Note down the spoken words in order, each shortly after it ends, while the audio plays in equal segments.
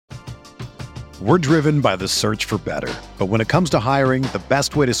We're driven by the search for better. But when it comes to hiring, the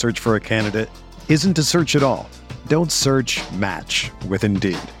best way to search for a candidate isn't to search at all. Don't search, match with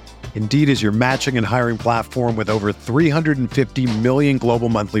Indeed. Indeed is your matching and hiring platform with over 350 million global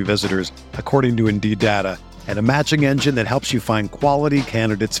monthly visitors, according to Indeed data, and a matching engine that helps you find quality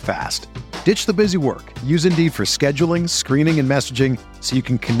candidates fast. Ditch the busy work. Use Indeed for scheduling, screening, and messaging so you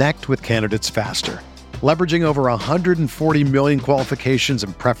can connect with candidates faster. Leveraging over 140 million qualifications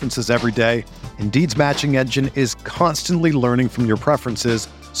and preferences every day, Indeed's matching engine is constantly learning from your preferences,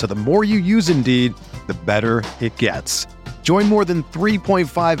 so the more you use Indeed, the better it gets. Join more than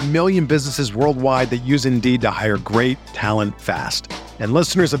 3.5 million businesses worldwide that use Indeed to hire great talent fast. And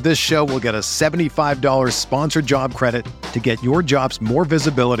listeners of this show will get a $75 sponsored job credit to get your jobs more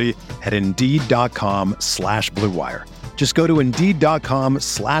visibility at Indeed.com/Blue Wire. Just go to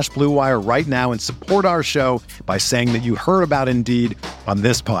Indeed.com/Blue Wire right now and support our show by saying that you heard about Indeed on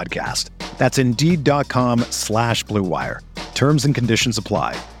this podcast. That's Indeed.com/Blue Wire. Terms and conditions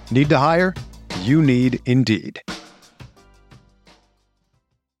apply. Need to hire? You need Indeed.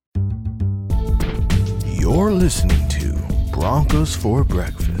 You're listening to Broncos for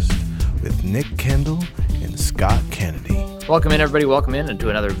Breakfast with Nick Kendall and Scott Kennedy. Welcome in, everybody. Welcome in to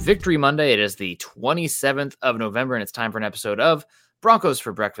another Victory Monday. It is the 27th of November, and it's time for an episode of Broncos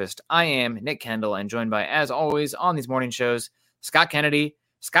for Breakfast. I am Nick Kendall, and joined by, as always, on these morning shows, Scott Kennedy.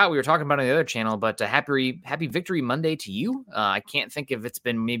 Scott, we were talking about on the other channel, but happy Victory Monday to you. I can't think if it's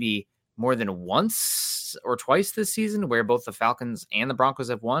been maybe more than once or twice this season where both the Falcons and the Broncos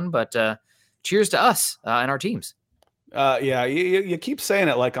have won, but cheers to us and our teams. Yeah, you keep saying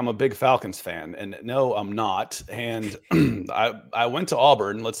it like I'm a big Falcons fan, and no, I'm not. And I went to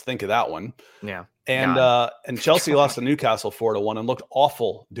Auburn. Let's think of that one. Yeah, and Chelsea lost to Newcastle 4-1 and looked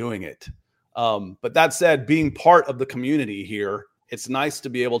awful doing it. But that said, being part of the community here, it's nice to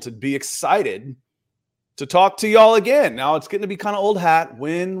be able to be excited to talk to y'all again. Now it's getting to be kind of old hat.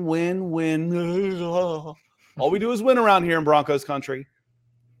 Win. All we do is win around here in Broncos country.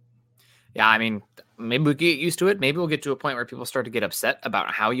 Yeah, I mean, maybe we'll get used to it. Maybe we'll get to a point where people start to get upset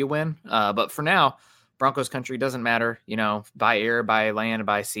about how you win. But for now, Broncos country doesn't matter, by air, by land,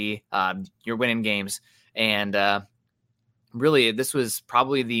 by sea. You're winning games. And really, this was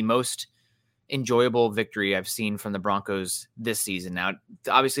probably the most enjoyable victory I've seen from the Broncos this season. Now,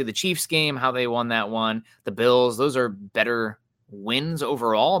 obviously, the Chiefs game, how they won that one, the Bills, those are better wins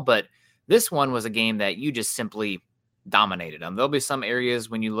overall. But this one was a game that you just simply dominated them. There'll be some areas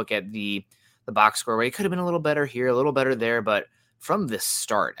when you look at the box score where it could have been a little better here, a little better there, but from the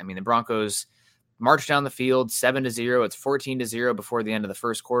start, I mean, the Broncos marched down the field 7-0. It's 14-0 before the end of the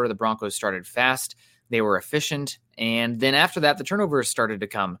first quarter. The Broncos started fast. They were efficient. And then after that, the turnovers started to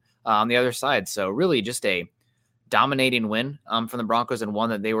come on the other side. So really just a dominating win from the Broncos, and one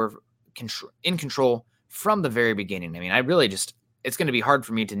that they were in control from the very beginning. I mean, it's going to be hard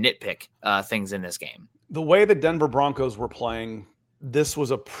for me to nitpick things in this game. The way the Denver Broncos were playing, this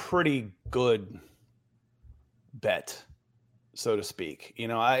was a pretty good bet, so to speak.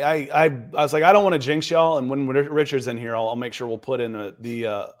 I was like, I don't want to jinx y'all, and when Richard's in here, I'll make sure we'll put in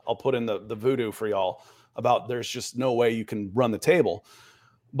the voodoo for y'all about there's just no way you can run the table.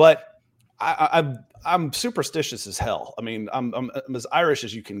 But I'm superstitious as hell. I mean, I'm as Irish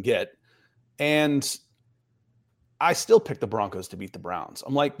as you can get, and I still pick the Broncos to beat the Browns.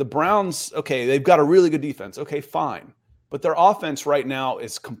 I'm like, the Browns, okay, they've got a really good defense. Okay, fine. But their offense right now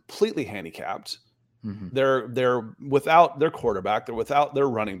is completely handicapped. Mm-hmm. They're without their quarterback. They're without their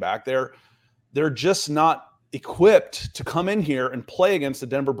running back. They're just not equipped to come in here and play against the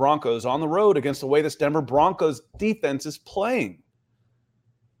Denver Broncos on the road against the way this Denver Broncos defense is playing.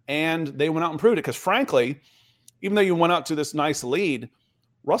 And they went out and proved it because, frankly, even though you went out to this nice lead,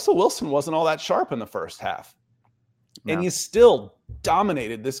 Russell Wilson wasn't all that sharp in the first half. No. And you still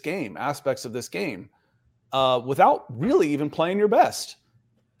dominated this game, aspects of this game, without really even playing your best.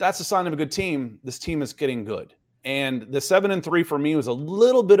 That's a sign of a good team. This team is getting good. And the 7-3 for me was a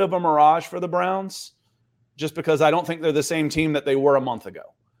little bit of a mirage for the Browns, just because I don't think they're the same team that they were a month ago.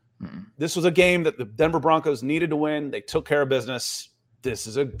 Mm-hmm. This was a game that the Denver Broncos needed to win. They took care of business. This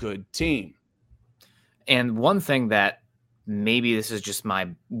is a good team. And one thing that maybe this is just my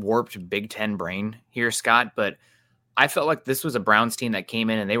warped Big Ten brain here, Scott, but I felt like this was a Browns team that came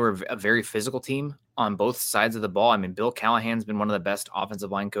in and they were a very physical team on both sides of the ball. I mean, Bill Callahan's been one of the best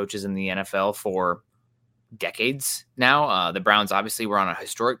offensive line coaches in the NFL for decades now. The Browns obviously were on a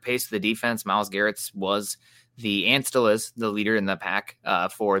historic pace of the defense. Myles Garrett was and still is the leader in the pack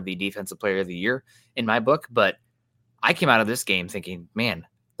for the defensive player of the year in my book. But I came out of this game thinking, man,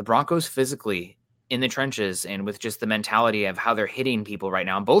 the Broncos physically in the trenches and with just the mentality of how they're hitting people right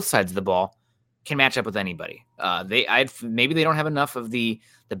now on both sides of the ball, can match up with anybody. Maybe they don't have enough of the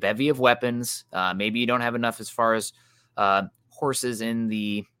bevy of weapons. Maybe you don't have enough as far as horses in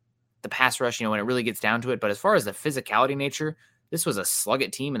the pass rush, when it really gets down to it. But as far as the physicality nature, this was a slug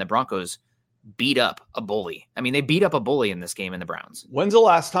it team, and the Broncos beat up a bully. I mean, they beat up a bully in this game in the Browns. When's the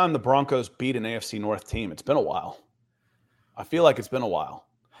last time the Broncos beat an AFC North team? It's been a while. I feel like it's been a while.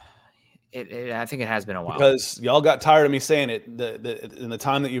 I think it has been a while. Because y'all got tired of me saying it in the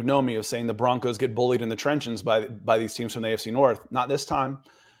time that you've known me, of saying the Broncos get bullied in the trenches by these teams from the AFC North. Not this time.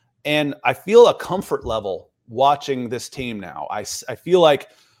 And I feel a comfort level watching this team now. I feel like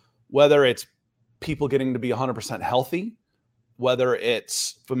whether it's people getting to be 100% healthy, whether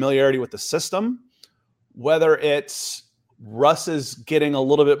it's familiarity with the system, whether it's Russ is getting a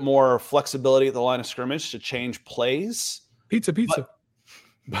little bit more flexibility at the line of scrimmage to change plays. Pizza.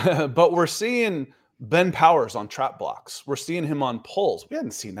 But we're seeing Ben Powers on trap blocks. We're seeing him on pulls. We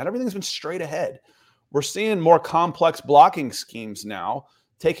hadn't seen that. Everything's been straight ahead. We're seeing more complex blocking schemes now,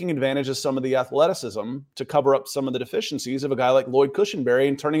 taking advantage of some of the athleticism to cover up some of the deficiencies of a guy like Lloyd Cushenberry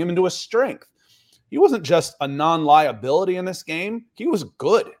and turning him into a strength. He wasn't just a non-liability in this game. He was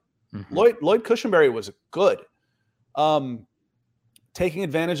good. Mm-hmm. Lloyd Cushenberry was good. Taking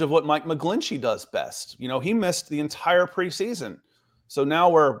advantage of what Mike McGlinchey does best. He missed the entire preseason. So now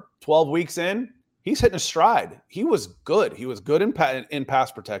we're 12 weeks in. He's hitting a stride. He was good. He was good in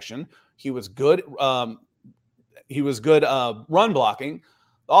pass protection. He was good. Run blocking.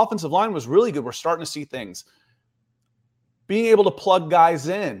 The offensive line was really good. We're starting to see things. Being able to plug guys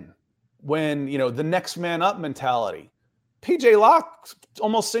in when, the next man up mentality. PJ Locke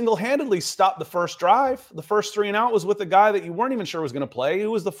almost single-handedly stopped the first drive. The first 3 and out was with a guy that you weren't even sure was going to play.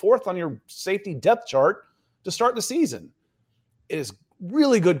 Who was the 4th on your safety depth chart to start the season. It is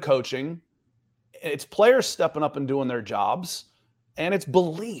really good coaching. It's players stepping up and doing their jobs. And it's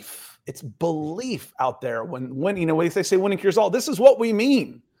belief. It's belief out there when they say winning cures all. This is what we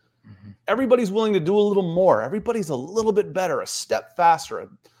mean. Mm-hmm. Everybody's willing to do a little more. Everybody's a little bit better, a step faster, a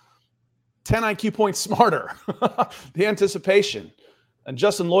 10 IQ points smarter. The anticipation. And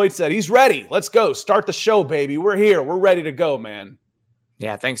Justin Lloyd said, he's ready. Let's go. Start the show, baby. We're here. We're ready to go, man.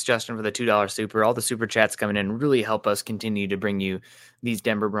 Yeah, thanks, Justin, for the $2 super. All the super chats coming in really help us continue to bring you these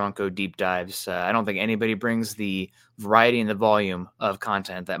Denver Bronco deep dives. I don't think anybody brings the variety and the volume of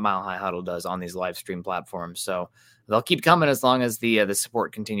content that Mile High Huddle does on these live stream platforms. So they'll keep coming as long as the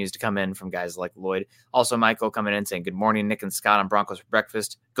support continues to come in from guys like Lloyd. Also, Michael coming in saying, good morning, Nick and Scott on Broncos for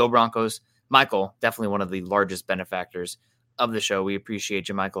breakfast. Go Broncos. Michael, definitely one of the largest benefactors of the show. We appreciate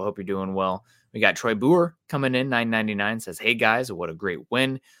you, Michael. Hope you're doing well. We got Troy Boer coming in, $9.99, says, hey, guys, what a great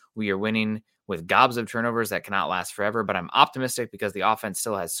win. We are winning with gobs of turnovers that cannot last forever, but I'm optimistic because the offense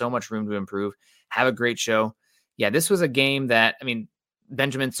still has so much room to improve. Have a great show. Yeah, this was a game that,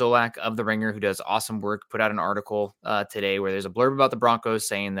 Benjamin Solak of The Ringer, who does awesome work, put out an article today where there's a blurb about the Broncos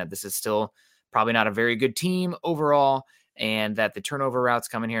saying that this is still probably not a very good team overall and that the turnover route's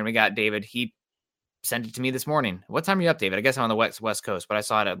coming here. And we got David. He sent it to me this morning. What time are you up, David? I guess I'm on the West Coast, but I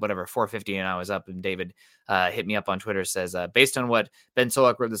saw it at 4:50 and I was up, and David hit me up on Twitter, says, based on what Ben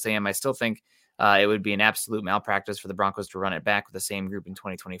Solak wrote this AM, I still think it would be an absolute malpractice for the Broncos to run it back with the same group in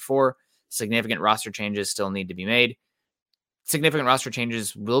 2024. Significant roster changes still need to be made. Significant roster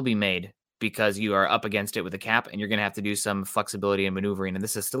changes will be made because you are up against it with a cap and you're going to have to do some flexibility and maneuvering. And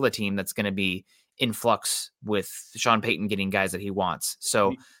this is still a team that's going to be in flux with Sean Payton getting guys that he wants.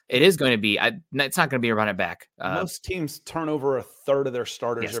 So it is going to be, it's not going to be a run it back. Most teams turn over a third of their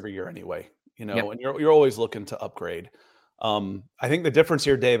starters every year anyway, Yep. And you're always looking to upgrade. I think the difference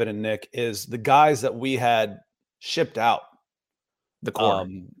here, David and Nick, is the guys that we had shipped out, the core,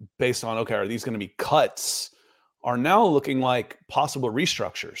 based on, okay, are these going to be cuts, are now looking like possible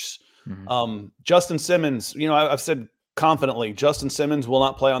restructures. Mm-hmm. Justin Simmons, I've said confidently, Justin Simmons will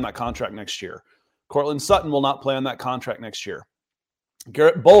not play on that contract next year. Cortland Sutton will not play on that contract next year.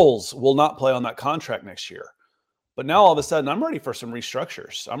 Garrett Bowles will not play on that contract next year. But now all of a sudden, I'm ready for some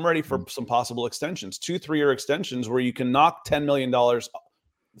restructures. I'm ready for some possible extensions, 2 3-year extensions where you can knock $10 million.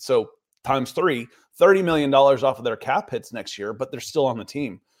 So times 3, $30 million off of their cap hits next year, but they're still on the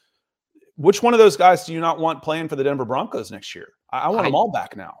team. Which one of those guys do you not want playing for the Denver Broncos next year? I want them all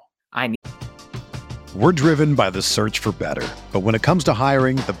back now. We're driven by the search for better. But when it comes to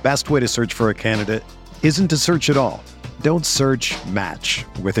hiring, the best way to search for a candidate isn't to search at all. Don't search, match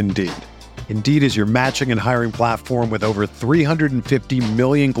with Indeed. Indeed is your matching and hiring platform with over 350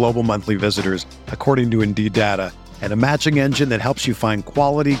 million global monthly visitors, according to Indeed data, and a matching engine that helps you find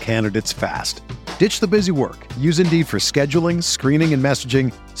quality candidates fast. Ditch the busy work. Use Indeed for scheduling, screening, and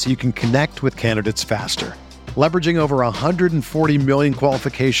messaging so you can connect with candidates faster. Leveraging over 140 million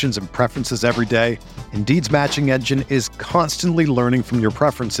qualifications and preferences every day, Indeed's matching engine is constantly learning from your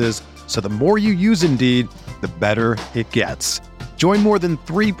preferences, so the more you use Indeed, the better it gets. Join more than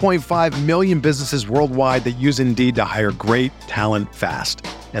 3.5 million businesses worldwide that use Indeed to hire great talent fast.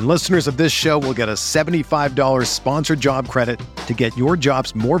 And listeners of this show will get a $75 sponsored job credit to get your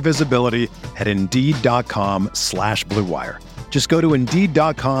jobs more visibility at Indeed.com/Blue Wire. Just go to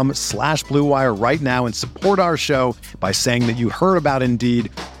Indeed.com/Blue Wire right now and support our show by saying that you heard about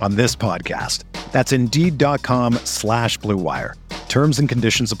Indeed on this podcast. That's Indeed.com/Blue Wire. Terms and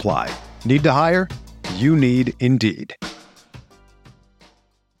conditions apply. Need to hire? You need Indeed.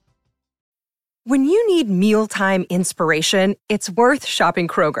 When you need mealtime inspiration, it's worth shopping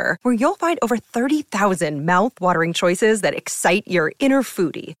Kroger, where you'll find over 30,000 mouth-watering choices that excite your inner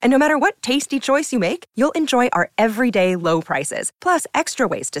foodie. And no matter what tasty choice you make, you'll enjoy our everyday low prices, plus extra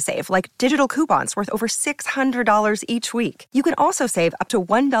ways to save, like digital coupons worth over $600 each week. You can also save up to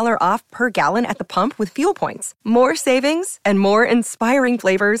 $1 off per gallon at the pump with fuel points. More savings and more inspiring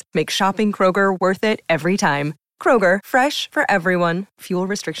flavors make shopping Kroger worth it every time. Kroger, fresh for everyone. Fuel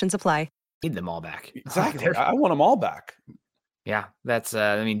restrictions apply. Need them all back. Exactly. I want them all back. Yeah, that's,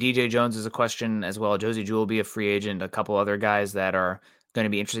 DJ Jones is a question as well. Josie Jewell will be a free agent. A couple other guys that are going to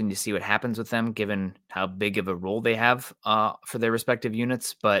be interesting to see what happens with them, given how big of a role they have for their respective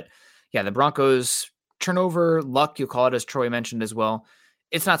units. But yeah, the Broncos turnover luck, you call it, as Troy mentioned as well.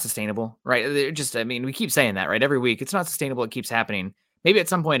 It's not sustainable, right? We keep saying that, right? Every week, it's not sustainable. It keeps happening. Maybe at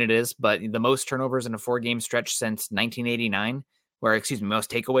some point it is, but the most turnovers in a 4-game stretch since 1989.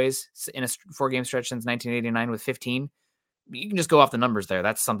 Most takeaways in a 4-game stretch since 1989 with 15. You can just go off the numbers there.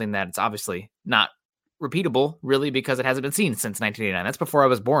 That's something that it's obviously not repeatable, really, because it hasn't been seen since 1989. That's before I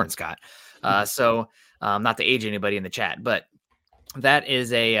was born, Scott. So not to age anybody in the chat, but that is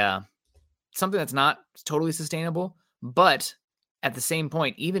something that's not totally sustainable. But at the same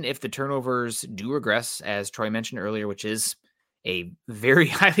point, even if the turnovers do regress, as Troy mentioned earlier, which is a very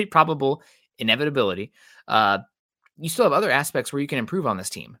highly probable inevitability, you still have other aspects where you can improve on this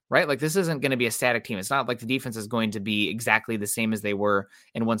team, right? Like, this isn't going to be a static team. It's not like the defense is going to be exactly the same as they were,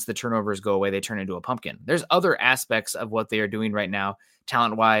 and once the turnovers go away, they turn into a pumpkin. There's other aspects of what they are doing right now,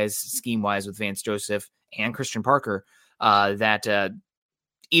 talent-wise, scheme-wise, with Vance Joseph and Christian Parker, that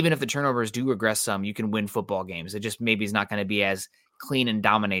even if the turnovers do regress some, you can win football games. It just maybe is not going to be as clean and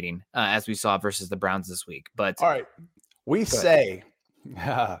dominating as we saw versus the Browns this week. But all right,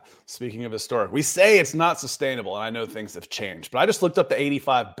 speaking of historic, we say it's not sustainable, and I know things have changed, but I just looked up the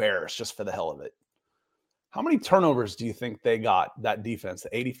 85 Bears just for the hell of it. How many turnovers do you think they got, that defense,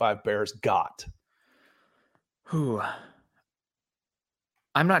 the 85 Bears got? I'm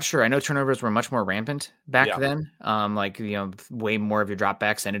not sure. I know turnovers were much more rampant back then. Way more of your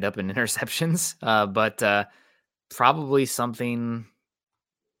dropbacks ended up in interceptions, but probably something...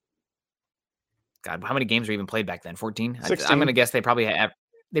 God, how many games were even played back then? 14? 16. I'm going to guess they probably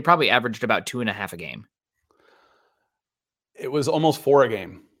averaged about 2.5 a game. It was almost 4 a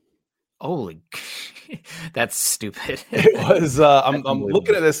game. Holy, that's stupid. It was. I'm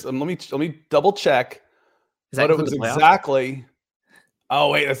looking at this. Let me double check. But it was exactly.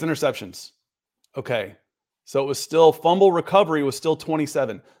 Oh wait, that's interceptions. Okay, so it was still fumble recovery was still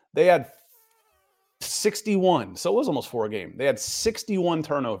 27. They had 61, so it was almost 4 a game. They had 61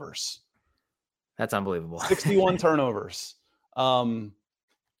 turnovers. That's unbelievable. 61 turnovers. And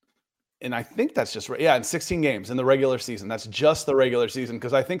I think that's just right. Yeah, in 16 games in the regular season. That's just the regular season,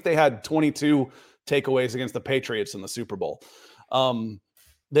 because I think they had 22 takeaways against the Patriots in the Super Bowl. So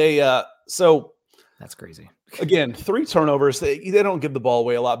that's crazy. Again, 3 turnovers. They don't give the ball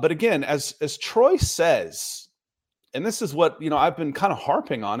away a lot. But again, as Troy says, and this is what I've been kind of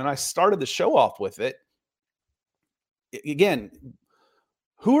harping on, and I started the show off with it. Again,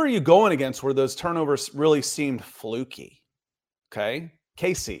 who are you going against where those turnovers really seemed fluky? Okay.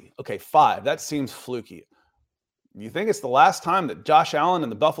 KC. Okay. 5. That seems fluky. You think it's the last time that Josh Allen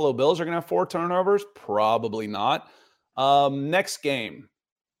and the Buffalo Bills are going to have 4 turnovers? Probably not. Next game,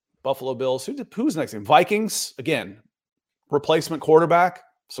 Buffalo Bills. Who's next game? Vikings. Again, replacement quarterback,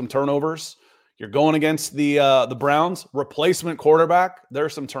 some turnovers. You're going against the Browns, replacement quarterback. There are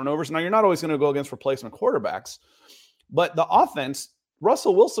some turnovers. Now, you're not always going to go against replacement quarterbacks, but the offense,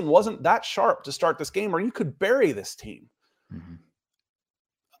 Russell Wilson wasn't that sharp to start this game, or you could bury this team. Mm-hmm.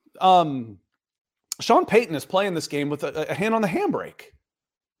 Sean Payton is playing this game with a hand on the handbrake.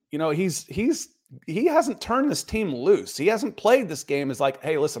 He hasn't turned this team loose. He hasn't played this game as like,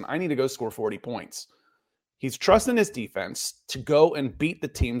 hey, listen, I need to go score 40 points. He's trusting his defense to go and beat the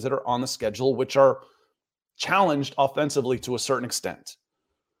teams that are on the schedule, which are challenged offensively to a certain extent.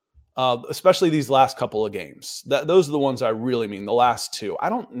 especially these last couple of games. Those are the ones I really mean, the last two. I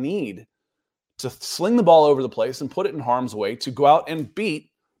don't need to sling the ball over the place and put it in harm's way to go out and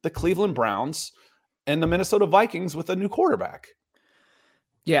beat the Cleveland Browns and the Minnesota Vikings with a new quarterback.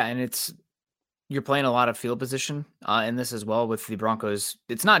 Yeah, and you're playing a lot of field position in this as well with the Broncos.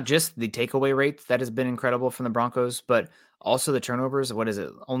 It's not just the takeaway rate that has been incredible from the Broncos, but also the turnovers. What is it?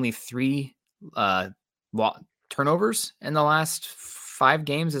 Only 3 turnovers in the last 5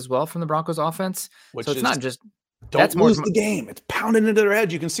 games as well from the Broncos offense. Which so it's not just don't lose the game. It's pounding into their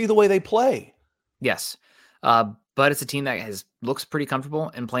head. You can see the way they play. Yes. But it's a team that looks pretty comfortable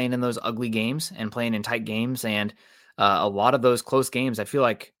in playing in those ugly games and playing in tight games. And a lot of those close games, I feel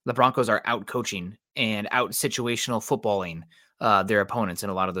like the Broncos are out coaching and out situational footballing their opponents in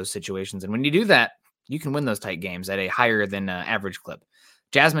a lot of those situations. And when you do that, you can win those tight games at a higher than average clip.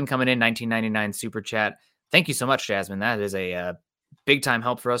 Jasmine coming in, 1999 super chat. Thank you so much, Jasmine. That is a big time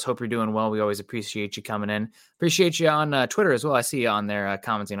help for us. Hope you're doing well. We always appreciate you coming in. Appreciate you on Twitter as well. I see you on there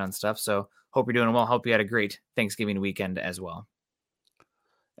commenting on stuff. So hope you're doing well. Hope you had a great Thanksgiving weekend as well.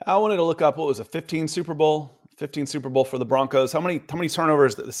 I wanted to look up what was a 15 Super Bowl for the Broncos. How many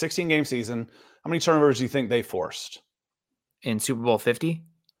turnovers, the 16-game season, how many turnovers do you think they forced? In Super Bowl 50?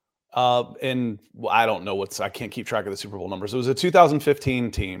 And I don't know I can't keep track of the Super Bowl numbers. It was a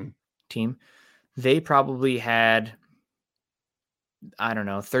 2015 team. They probably had, I don't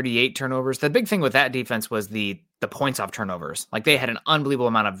know, 38 turnovers. The big thing with that defense was the points off turnovers. Like they had an unbelievable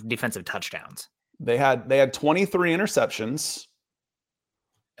amount of defensive touchdowns. They had 23 interceptions.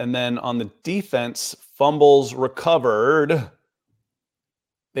 And then on the defense, fumbles recovered.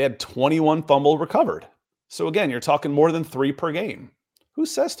 They had 21 fumble recovered. So again, you're talking more than 3 per game. Who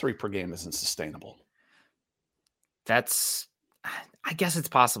says 3 per game isn't sustainable? I guess it's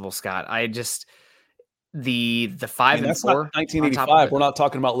possible, Scott. The 5 and 4. 1985. We're not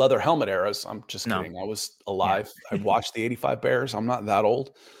talking about leather helmet eras. I'm just kidding. I was alive. Yeah. I watched the 85 Bears. I'm not that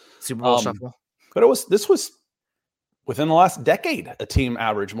old. Super Bowl shuffle. But this was within the last decade, a team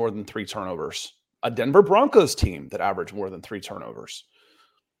averaged more than 3 turnovers. A Denver Broncos team that averaged more than 3 turnovers.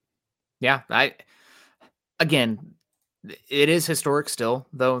 Yeah, it is historic still,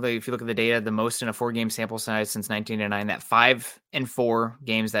 though. If you look at the data, the most in a 4-game sample size since 1999, that 5 and 4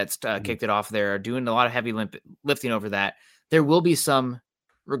 games that's kicked it off there are doing a lot of heavy lifting over that. There will be some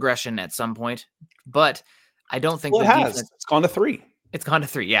regression at some point, but I don't think it's gone to 3. It's gone to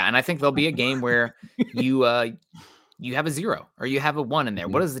 3, yeah. And I think there'll be a game where you have a 0 or you have a 1 in there.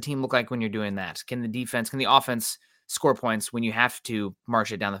 What does the team look like when you're doing that? Can the offense score points when you have to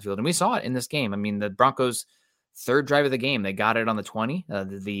march it down the field? And we saw it in this game. I mean, the Broncos' 3rd drive of the game, they got it on the 20.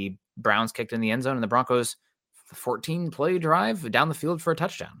 The Browns kicked in the end zone, and the Broncos' 14-play drive down the field for a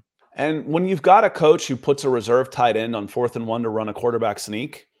touchdown. And when you've got a coach who puts a reserve tight end on 4th and 1 to run a quarterback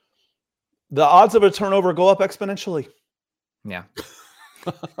sneak, the odds of a turnover go up exponentially. Yeah.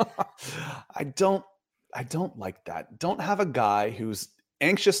 I don't like that. Don't have a guy who's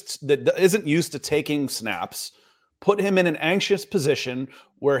anxious, that isn't used to taking snaps, put him in an anxious position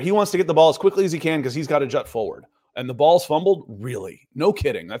where he wants to get the ball as quickly as he can because he's got to jut forward. And the ball's fumbled? Really? No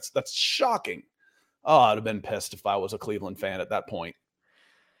kidding. That's shocking. Oh, I'd have been pissed if I was a Cleveland fan at that point.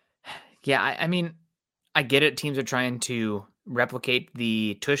 Yeah, I mean, I get it. Teams are trying to replicate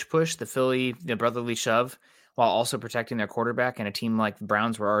the tush push, the brotherly shove, while also protecting their quarterback. And a team like the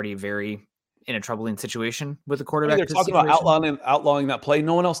Browns were already very in a troubling situation with the quarterback. They're talking about outlawing that play.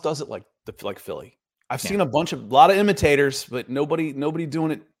 No one else does it like Philly. I've seen a lot of imitators, but nobody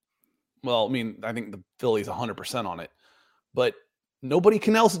doing it. Well, I mean, I think the Philly's 100% on it, but no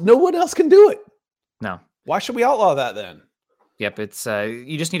one else can do it. No. Why should we outlaw that then? Yep. It's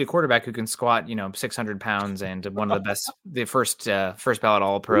you just need a quarterback who can squat, 600 pounds and one of the best, the first ballot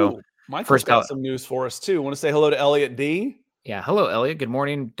All-Pro. Michael's got some news for us too. Want to say hello to Elliot D? Yeah. Hello, Elliot. Good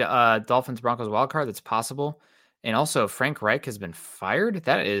morning. Dolphins Broncos wildcard. That's possible. And also Frank Reich has been fired.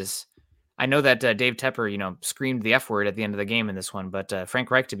 I know that Dave Tepper, screamed the F word at the end of the game in this one, but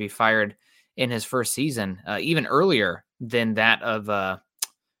Frank Reich to be fired in his first season, even earlier than that of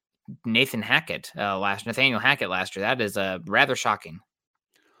Nathaniel Hackett last year. That is rather shocking.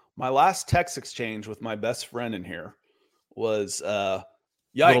 My last text exchange with my best friend in here was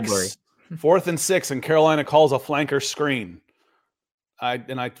yikes. 4th and 6, and Carolina calls a flanker screen.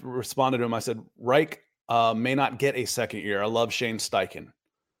 I responded to him. I said, Reich may not get a second year. I love Shane Steichen.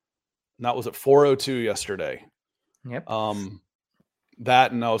 And that was at 4:02 yesterday. Yep.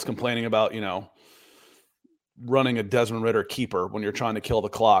 That, and I was complaining about, running a Desmond Ridder keeper when you're trying to kill the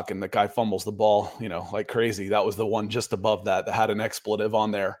clock and the guy fumbles the ball, like crazy. That was the one just above that had an expletive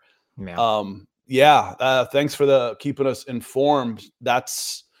on there. Yeah. Thanks for keeping us informed.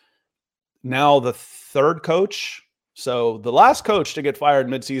 That's now the third coach. So the last coach to get fired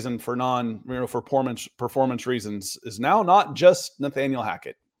midseason for for performance reasons is now not just Nathaniel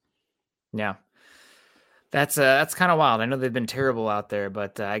Hackett. Yeah. That's kind of wild. I know they've been terrible out there,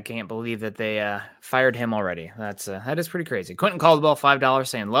 but I can't believe that they fired him already. That is pretty crazy. Quentin Caldwell, $5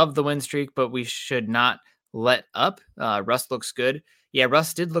 saying, love the win streak, but we should not let up. Russ looks good. Yeah,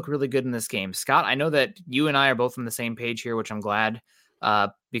 Russ did look really good in this game. Scott, I know that you and I are both on the same page here, which I'm glad,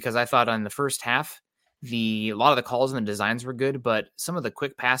 because I thought on the first half, a lot of the calls and the designs were good, but some of the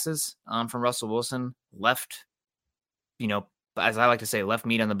quick passes from Russell Wilson left, as I like to say, left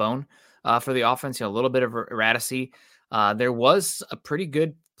meat on the bone. For the offense, a little bit of erracy. There was a pretty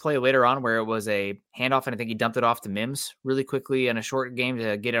good play later on where it was a handoff, and I think he dumped it off to Mims really quickly in a short game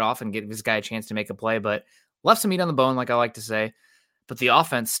to get it off and give this guy a chance to make a play, but left some meat on the bone, like I like to say. But the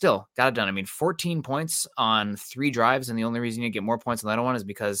offense still got it done. I mean, 14 points on 3 drives, and the only reason you get more points on that one is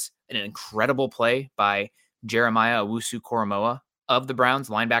because an incredible play by Jeremiah Owusu-Koramoah of the Browns,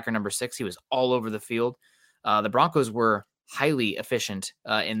 linebacker number 6. He was all over the field. The Broncos were highly efficient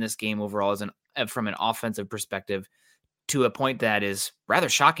in this game overall from an offensive perspective, to a point that is rather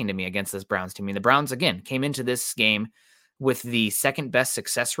shocking to me against this Browns team. I mean, the Browns, again, came into this game with the second best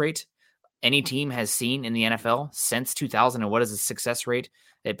success rate any team has seen in the NFL since 2000. And what is a success rate?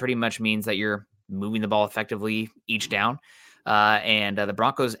 It pretty much means that you're moving the ball effectively each down. And the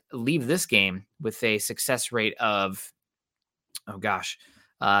Broncos leave this game with a success rate of, I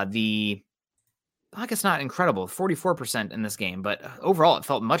guess not incredible, 44% in this game, but overall it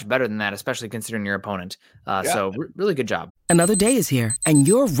felt much better than that, especially considering your opponent. So really good job. Another day is here and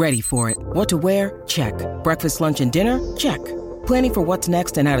you're ready for it. What to wear? Check. Breakfast, lunch, and dinner? Check. Planning for what's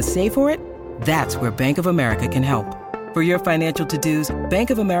next and how to save for it? That's where Bank of America can help. For your financial to-dos, Bank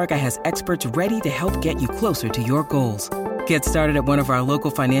of America has experts ready to help get you closer to your goals. Get started at one of our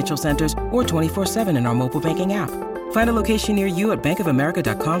local financial centers or 24/7 in our mobile banking app. Find a location near you at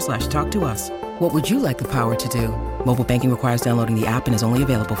bankofamerica.com/talktous. What would you like the power to do? Mobile banking requires downloading the app and is only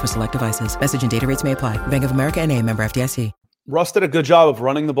available for select devices. Message and data rates may apply. Bank of America N.A., member FDIC. Russ did a good job of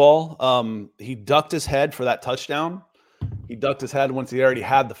running the ball. He ducked his head for that touchdown. He ducked his head once he already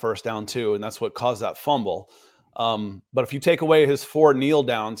had the first down too, and that's what caused that fumble. But if you take away his 4 kneel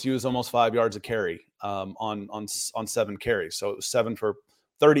downs, he was almost 5 yards a carry on 7 carries. So it was 7 for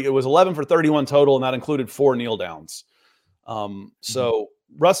 30. It was 11 for 31 total, and that included 4 kneel downs. So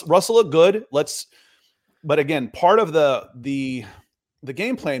Russell looked good. But again, part of the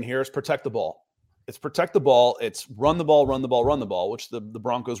game plan here is protect the ball. It's protect the ball. It's run the ball, which the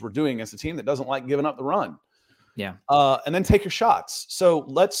Broncos were doing as a team that doesn't like giving up the run. Yeah. And then take your shots. So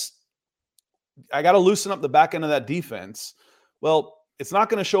I got to loosen up the back end of that defense. Well, it's not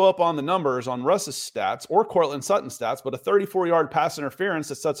going to show up on the numbers on Russ's stats or Cortland Sutton's stats, but a 34-yard pass interference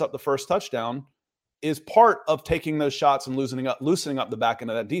that sets up the first touchdown is part of taking those shots and loosening up the back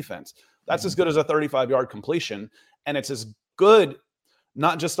end of that defense. That's as good as a 35-yard completion. And it's as good,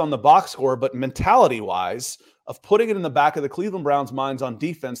 not just on the box score, but mentality-wise, of putting it in the back of the Cleveland Browns' minds on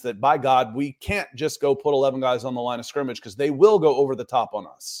defense that, by God, we can't just go put 11 guys on the line of scrimmage because they will go over the top on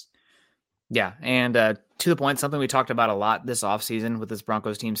us. Yeah, and to the point, something we talked about a lot this offseason with this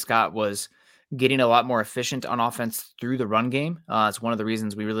Broncos team, Scott, was getting a lot more efficient on offense through the run game. It's one of the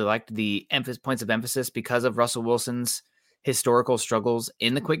reasons we really liked the points of emphasis because of Russell Wilson's historical struggles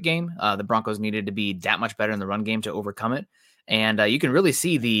in the quick game. The Broncos needed to be that much better in the run game to overcome it. And you can really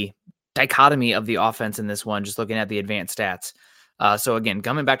see the dichotomy of the offense in this one, just looking at the advanced stats. So again,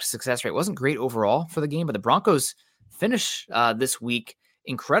 coming back to success rate, wasn't great overall for the game, but the Broncos finish this week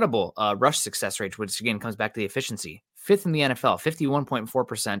incredible rush success rate, which again comes back to the efficiency. 5th in the NFL,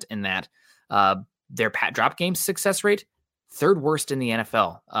 51.4% in that. Their drop game success rate, 3rd worst in the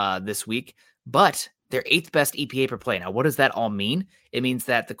NFL this week, but their 8th best EPA per play. Now, what does that all mean? It means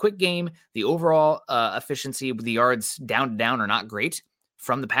that the quick game, the overall efficiency, the yards down to down are not great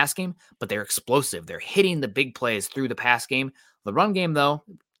from the pass game, but they're explosive. They're hitting the big plays through the pass game. The run game, though,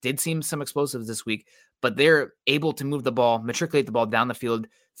 did seem some explosives this week, but they're able to move the ball, matriculate the ball down the field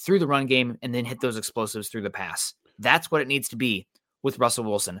through the run game, and then hit those explosives through the pass. That's what it needs to be with Russell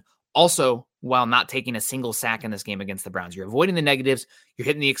Wilson. Also, while not taking a single sack in this game against the Browns, you're avoiding the negatives, you're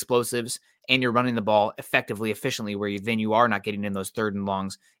hitting the explosives, and you're running the ball effectively, efficiently, where you are not getting in those 3rd and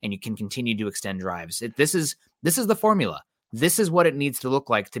longs, and you can continue to extend drives. This is the formula. This is what it needs to look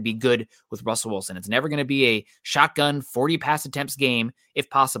like to be good with Russell Wilson. It's never going to be a shotgun 40 pass attempts game. If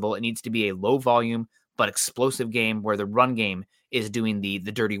possible, it needs to be a low volume but explosive game where the run game is doing the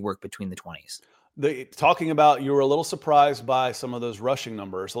dirty work between the 20s. Talking about, you were a little surprised by some of those rushing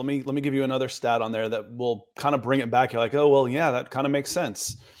numbers. Let me give you another stat on there that will kind of bring it back. You're like, oh, well, yeah, that kind of makes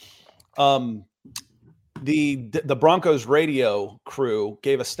sense. The Broncos radio crew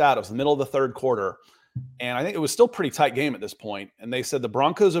gave a stat. It was the middle of the third quarter, and I think it was still a pretty tight game at this point. And they said the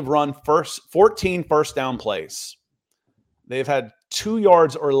Broncos have run 14 first down plays. They've had 2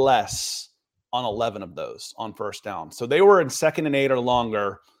 yards or less on 11 of those on first down. So they were in 2nd and 8 or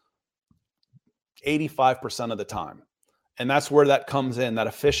longer 85% of the time. And that's where that comes in, that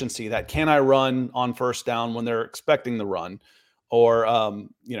efficiency, that can I run on first down when they're expecting the run or,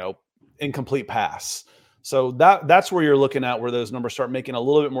 incomplete pass. So that's where you're looking at where those numbers start making a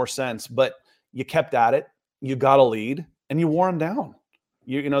little bit more sense. But you kept at it, you got a lead, and you wore them down.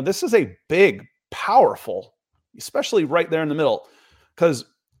 This is a big, powerful, especially right there in the middle, because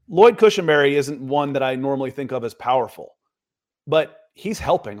Lloyd Cushenberry isn't one that I normally think of as powerful, but he's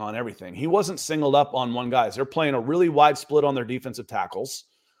helping on everything. He wasn't singled up on one guy. They're playing a really wide split on their defensive tackles,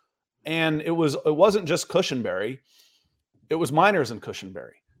 and it wasn't just Cushenberry. It was Miners and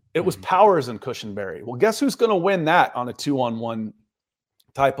Cushenberry. It was Powers and Cushenberry. Well, guess who's going to win that on a 2-on-1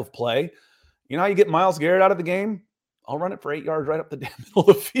 type of play? You know how you get Myles Garrett out of the game? I'll run it for 8 yards right up the middle of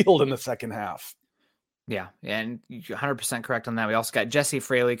the field in the second half. Yeah, and you're 100% correct on that. We also got Jesse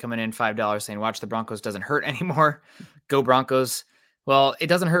Fraley coming in $5 saying, watch the Broncos doesn't hurt anymore. Go Broncos. Well, it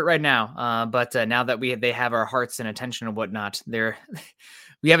doesn't hurt right now, but now that they have our hearts and attention and whatnot,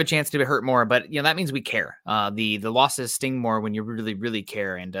 we have a chance to hurt more, but that means we care. The losses sting more when you really, really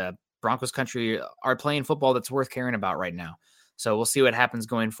care. And Broncos country are playing football that's worth caring about right now. So we'll see what happens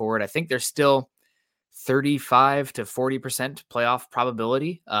going forward. I think there's still 35 to 40% playoff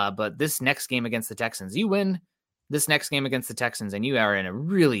probability. But this next game against the Texans, you win this next game against the Texans, and you are in a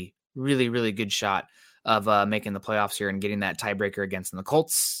really, really, really good shot of making the playoffs here and getting that tiebreaker against the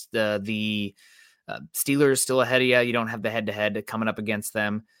Colts. The Steelers still ahead of you. You don't have the head-to-head coming up against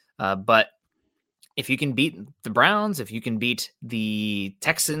them. But if you can beat the Browns, if you can beat the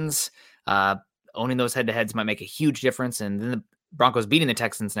Texans, owning those head-to-heads might make a huge difference. And then the Broncos beating the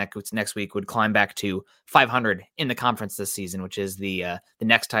Texans next week would climb back to 500 in the conference this season, which is the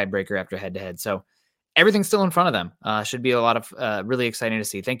next tiebreaker after head-to-head. So everything's still in front of them. Should be a lot of really exciting to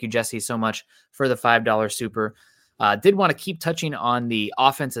see. Thank you, Jesse, so much for the $5 super. Did want to keep touching on the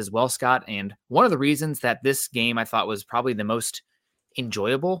offense as well, Scott. And one of the reasons that this game I thought was probably the most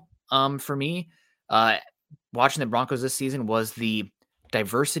enjoyable for me watching the Broncos this season was the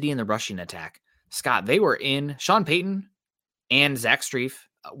diversity in the rushing attack. Scott, they were in Sean Payton and Zach Strief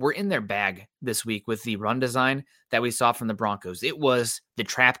were in their bag this week with the run design that we saw from the Broncos. It was the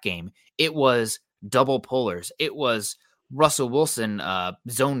trap game. It was double pullers. It was Russell Wilson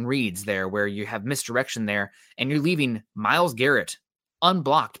zone reads there where you have misdirection there and you're leaving Myles Garrett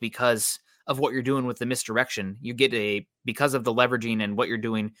unblocked because of what you're doing with the misdirection. You get because of the leveraging and what you're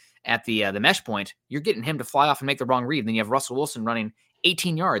doing at the mesh point, you're getting him to fly off and make the wrong read. And then you have Russell Wilson running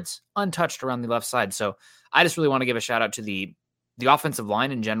 18 yards untouched around the left side. So I just really want to give a shout out to the offensive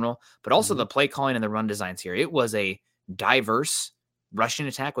line in general, but also the play calling and the run designs here. It was a diverse rushing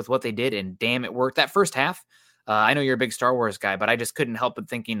attack with what they did, and damn, it worked. That first half, I know you're a big Star Wars guy, but I just couldn't help but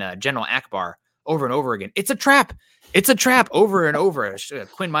thinking General Akbar over and over again. It's a trap. It's a trap over and over.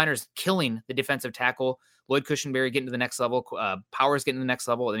 Quinn Miners killing the defensive tackle. Lloyd Cushenberry getting to the next level. Powers getting to the next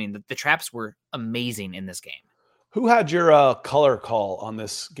level. I mean, the traps were amazing in this game. Who had your color call on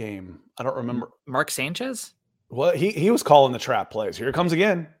this game? I don't remember. Mark Sanchez? Well, he was calling the trap plays. Here it comes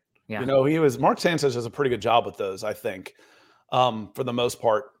again. Yeah. Mark Sanchez does a pretty good job with those, I think, for the most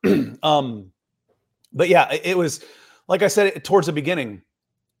part. But yeah, it was, like I said, towards the beginning,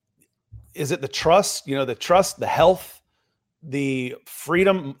 is it the trust, the health, the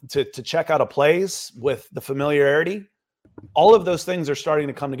freedom to check out a plays with the familiarity? All of those things are starting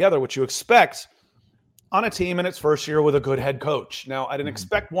to come together, which you expect on a team in its first year with a good head coach. Now, I didn't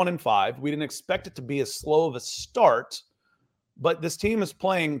expect 1-5. We didn't expect it to be as slow of a start, but this team is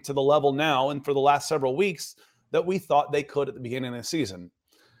playing to the level now and for the last several weeks that we thought they could at the beginning of the season.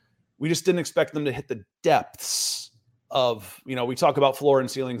 We just didn't expect them to hit the depths of, we talk about floor and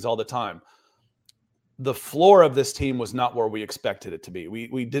ceilings all the time. The floor of this team was not where we expected it to be.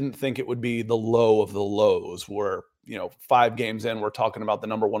 We didn't think it would be the low of the lows where, 5 games in, we're talking about the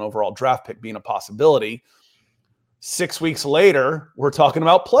number 1 overall draft pick being a possibility. 6 weeks later, we're talking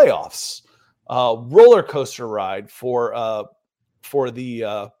about playoffs. Roller coaster ride for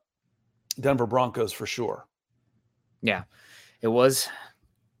the Denver Broncos for sure. Yeah, it was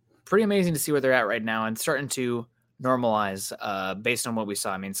pretty amazing to see where they're at right now and starting to normalize based on what we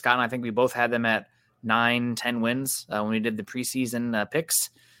saw. I mean, Scott and I think we both had them at 9-10 wins when we did the preseason picks.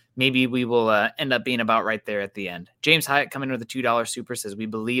 Maybe we will end up being about right there at the end. James Hyatt coming in with a $2 super says, we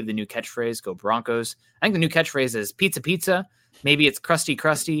believe the new catchphrase, go Broncos. I think the new catchphrase is pizza, pizza. maybe it's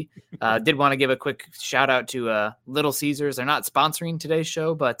Krusty. Did want to give a quick shout out to Little Caesars. They're not sponsoring today's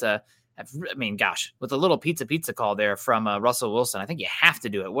show, but I mean, gosh, with a little pizza call there from Russell Wilson, I think you have to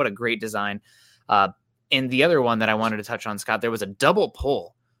do it. What a great design. And the other one that I wanted to touch on, Scott, there was a double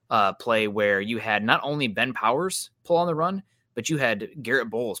pull play where you had not only Ben Powers pull on the run, but you had Garrett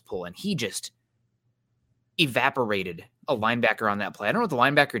Bowles pull, and he just evaporated a linebacker on that play. I don't know what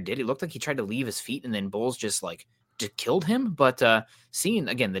the linebacker did. It looked like he tried to leave his feet, and then Bowles just killed him. But seeing,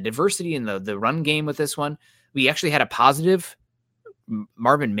 again, the diversity in the run game with this one, we actually had a positive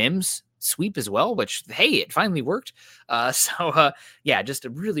Marvin Mims sweep as well, which, hey, it finally worked. Yeah, just a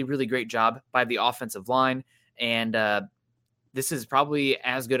really, really great job by the offensive line. And this is probably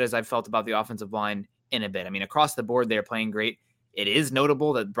as good as I've felt about the offensive line in a bit. I mean, across the board, they're playing great. It is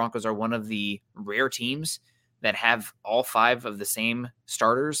notable that Broncos are one of the rare teams that have all 5 of the same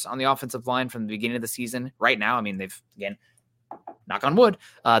starters on the offensive line from the beginning of the season. Right now, I mean, they've, again, knock on wood,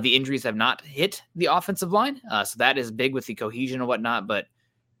 the injuries have not hit the offensive line. So that is big with the cohesion and whatnot. But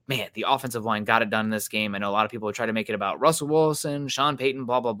man, the offensive line got it done in this game. I know a lot of people try to make it about Russell Wilson, Sean Payton,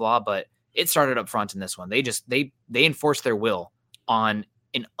 blah, blah, blah, but it started up front in this one. They enforced their will on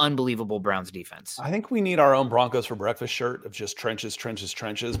an unbelievable Browns defense. I think we need our own Broncos for breakfast shirt of just trenches,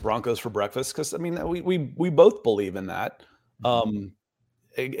 Broncos for breakfast. Cause I mean, we both believe in that.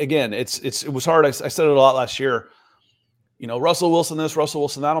 Again, it was hard. I said it a lot last year, Russell Wilson, this, Russell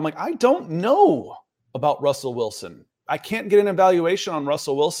Wilson, that. I'm like, I don't know about Russell Wilson. I can't get an evaluation on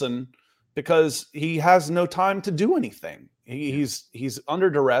Russell Wilson because he has no time to do anything. He's under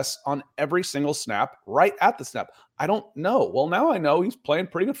duress on every single snap, right at the snap. I don't know. Well, now I know he's playing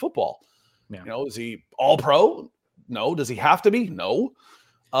pretty good football. Yeah. Is he all pro? No. Does he have to be? No.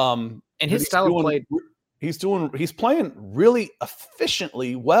 And his style of play, he's playing really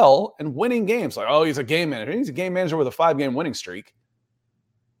efficiently well and winning games. Like, oh, he's a game manager. He's a game manager with a 5-game winning streak.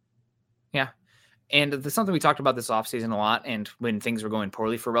 Yeah. And there's something we talked about this offseason a lot. And when things were going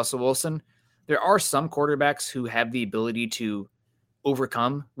poorly for Russell Wilson, there are some quarterbacks who have the ability to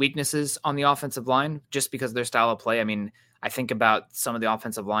overcome weaknesses on the offensive line just because of their style of play. I mean, I think about some of the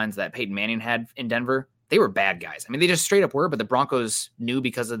offensive lines that Peyton Manning had in Denver. They were bad guys. I mean, they just straight up were, but the Broncos knew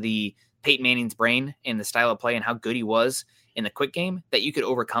because of the Peyton Manning's brain and the style of play and how good he was in the quick game that you could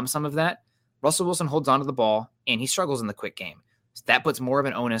overcome some of that. Russell Wilson holds onto the ball and he struggles in the quick game. So that puts more of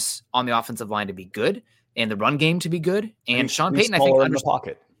an onus on the offensive line to be good and the run game to be good. And Sean Payton, I think, in the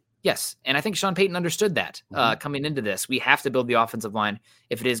pocket. Yes, and I think Sean Payton understood that coming into this. We have to build the offensive line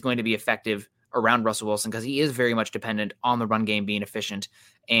if it is going to be effective around Russell Wilson because he is very much dependent on the run game being efficient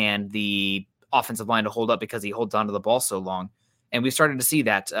and the offensive line to hold up because he holds onto the ball so long. And we've started to see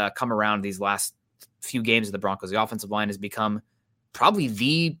that come around these last few games of the Broncos. The offensive line has become probably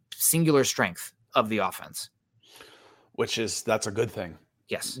the singular strength of the offense. That's a good thing.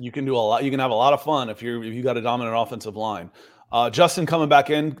 Yes. You can do a lot. You can have a lot of fun if you got a dominant offensive line. Justin coming back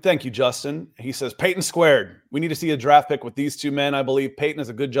in. Thank you, Justin. He says, Peyton squared. We need to see a draft pick with these 2 men. I believe Peyton is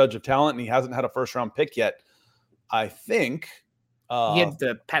a good judge of talent, and he hasn't had a first-round pick yet. I think he had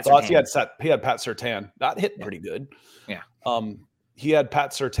the Pat Surtain. He had Pat Surtain. That hit pretty good. Yeah. He had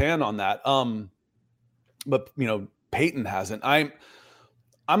Pat Surtain on that. But Peyton hasn't. I'm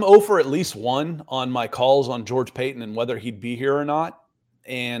 0 for at least 1 on my calls on George Payton and whether he'd be here or not.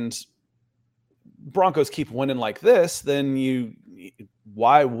 And Broncos keep winning like this, then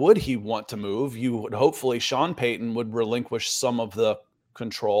why would he want to move? You would hopefully Sean Payton would relinquish some of the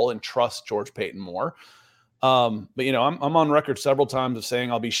control and trust George Payton more. But I'm on record several times of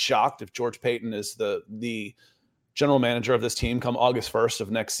saying I'll be shocked if George Payton is the general manager of this team come August 1st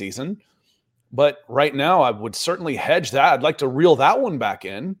of next season. But right now I would certainly hedge that. I'd like to reel that one back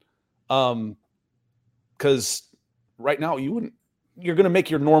in. Because right now you're going to make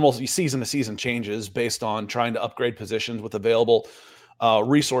your normal season to season changes based on trying to upgrade positions with available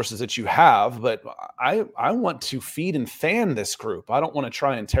resources that you have. But I want to feed and fan this group. I don't want to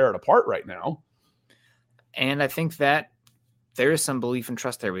try and tear it apart right now. And I think that there is some belief and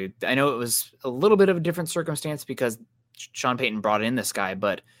trust there. I know it was a little bit of a different circumstance because Sean Payton brought in this guy,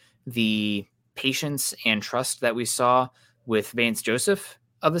 but the patience and trust that we saw with Vance Joseph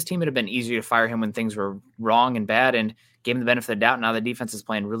of this team, it had been easier to fire him when things were wrong and bad and gave him the benefit of the doubt. Now the defense is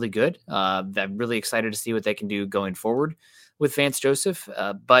playing really good. I'm really excited to see what they can do going forward with Vance Joseph.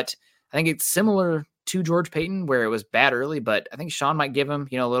 But I think it's similar to George Payton where it was bad early, but I think Sean might give him,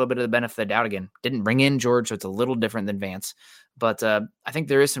 a little bit of the benefit of the doubt again. Didn't bring in George, so it's a little different than Vance. But I think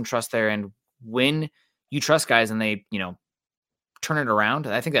there is some trust there. And when you trust guys and they, turn it around,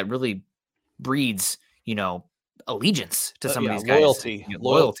 I think that really breeds, allegiance to some of these guys.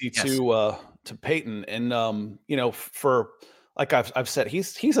 Loyalty yes. To Peyton. And, for like I've said,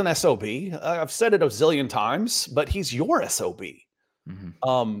 he's an SOB. I've said it a zillion times, but he's your SOB.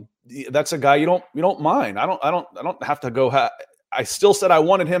 That's a guy you don't mind. I don't have to go. I still said I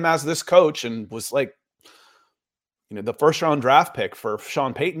wanted him as this coach, and was like, the first round draft pick for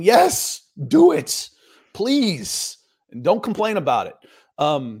Sean Payton. Yes, do it, please, and don't complain about it.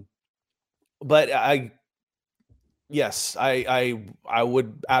 But I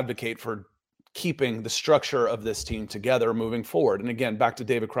would advocate for keeping the structure of this team together moving forward. And again, back to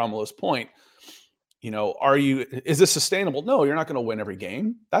David Cromwell's point, is this sustainable? No, you're not going to win every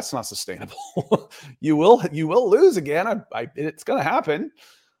game. That's not sustainable. You will lose again. It's going to happen.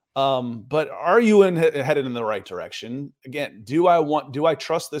 But are you headed in the right direction? Again, do I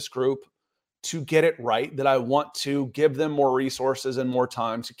trust this group to get it right? That I want to give them more resources and more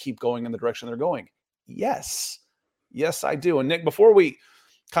time to keep going in the direction they're going? Yes, I do. And Nick, before we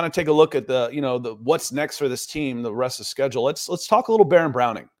kind of take a look at the what's next for this team, the rest of the schedule, let's talk a little Baron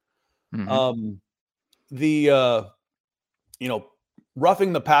Browning.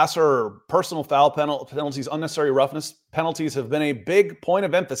 Roughing the passer or personal foul penalties, unnecessary roughness penalties have been a big point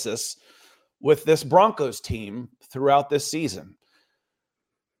of emphasis with this Broncos team throughout this season.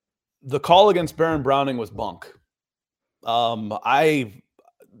 The call against Baron Browning was bunk. The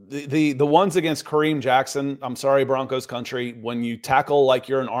ones against Kareem Jackson, I'm sorry, Broncos country, when you tackle like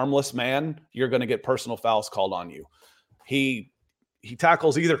you're an armless man, you're going to get personal fouls called on you. He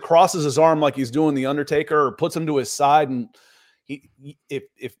tackles, either crosses his arm like he's doing the Undertaker, or puts him to his side, and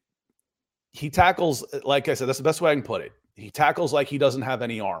if he tackles, like I said, that's the best way I can put it. He tackles like he doesn't have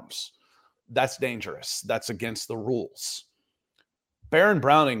any arms. That's dangerous. That's against the rules. Baron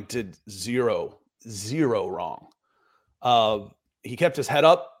Browning did zero wrong. He kept his head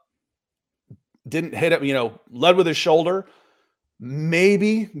up, didn't hit him, led with his shoulder,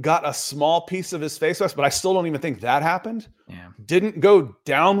 maybe got a small piece of his face mask, but I still don't even think that happened. Yeah. Didn't go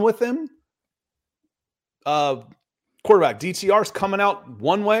down with him. Quarterback DTR's coming out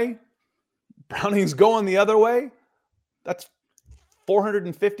one way, Browning's going the other way. That's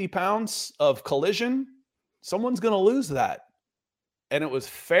 450 pounds of collision. Someone's going to lose that. And it was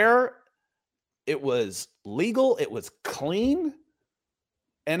fair. It was legal. It was clean.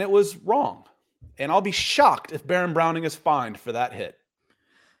 And it was wrong. And I'll be shocked if Baron Browning is fined for that hit.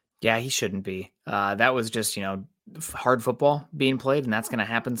 Yeah, he shouldn't be. That was just, hard football being played, and that's going to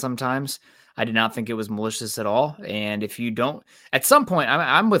happen sometimes. I did not think it was malicious at all. And if you don't, at some point,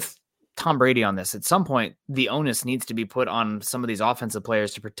 I'm with Tom Brady on this. At some point, the onus needs to be put on some of these offensive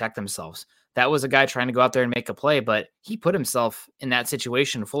players to protect themselves. That was a guy trying to go out there and make a play, but he put himself in that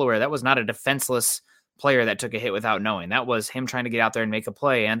situation full aware. That was not a defenseless player that took a hit without knowing. That was him trying to get out there and make a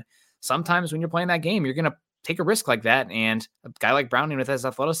play. And sometimes when you're playing that game, you're going to take a risk like that. And a guy like Browning with his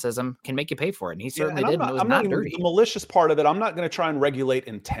athleticism can make you pay for it. And he certainly did. And it was not dirty. The malicious part of it, I'm not going to try and regulate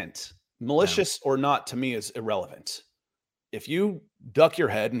intent. Malicious or not, to me, is irrelevant. If you duck your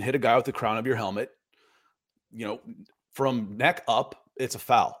head and hit a guy with the crown of your helmet, from neck up, it's a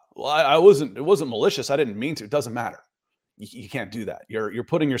foul. Well, it wasn't malicious. I didn't mean to. It doesn't matter. You can't do that. You're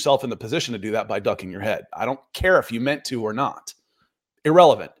putting yourself in the position to do that by ducking your head. I don't care if you meant to or not.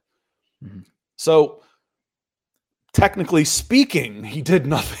 Irrelevant. Mm-hmm. So technically speaking, he did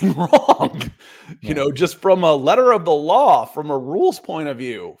nothing wrong. Just from a letter of the law, from a rules point of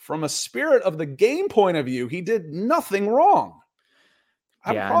view, from a spirit of the game point of view, he did nothing wrong.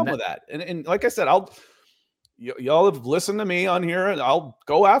 I have a problem with that. And like I said, y'all have listened to me on here, and I'll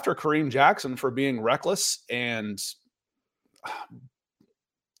go after Kareem Jackson for being reckless and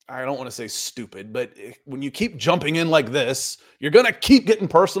I don't want to say stupid, but when you keep jumping in like this, you're going to keep getting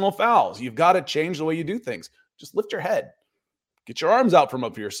personal fouls. You've got to change the way you do things. Just lift your head. Get your arms out from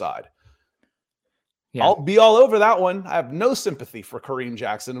up your side. Yeah. I'll be all over that one. I have no sympathy for Kareem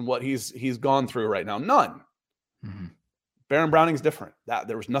Jackson and what he's gone through right now. None. Mm-hmm. Baron Browning's different.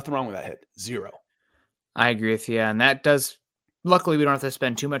 There was nothing wrong with that hit. Zero. I agree with you. And that does, luckily we don't have to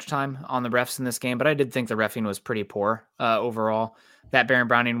spend too much time on the refs in this game, but I did think the reffing was pretty poor overall. That Baron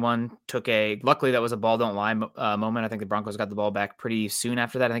Browning one luckily that was a ball don't lie moment. I think the Broncos got the ball back pretty soon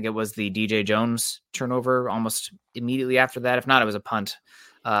after that. I think it was the DJ Jones turnover almost immediately after that. If not, it was a punt.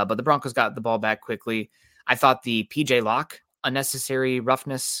 But the Broncos got the ball back quickly. I thought the PJ Locke unnecessary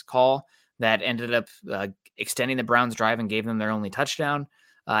roughness call that ended up extending the Browns' drive and gave them their only touchdown.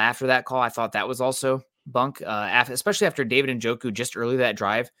 After that call, I thought that was also bunk, especially after David Njoku just early that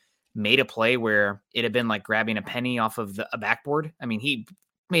drive made a play where it had been like grabbing a penny off of a backboard. I mean, he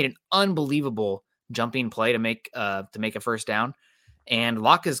made an unbelievable jumping play to make a first down. And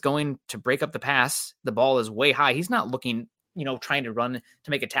Locke is going to break up the pass. The ball is way high. He's not looking, trying to run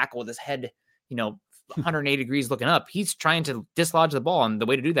to make a tackle with his head, 180 degrees looking up. He's trying to dislodge the ball, and the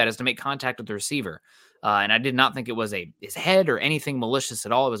way to do that is to make contact with the receiver. And I did not think it was his head or anything malicious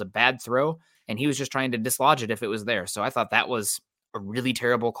at all. It was a bad throw, and he was just trying to dislodge it if it was there. So I thought that was a really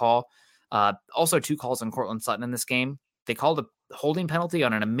terrible call. Also, 2 calls on Cortland Sutton in this game. They called a holding penalty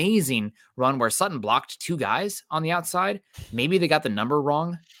on an amazing run where Sutton blocked 2 guys on the outside. Maybe they got the number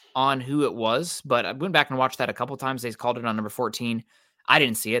wrong on who it was, but I went back and watched that a couple times. They called it on number 14. I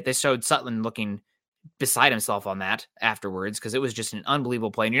didn't see it. They showed Sutton looking beside himself on that afterwards because it was just an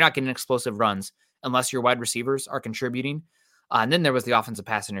unbelievable play. And you're not getting explosive runs unless your wide receivers are contributing. And then there was the offensive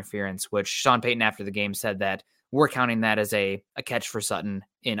pass interference, which Sean Payton after the game said that we're counting that as a catch for Sutton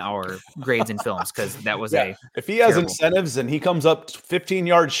in our grades and films because that was if he has incentives and he comes up 15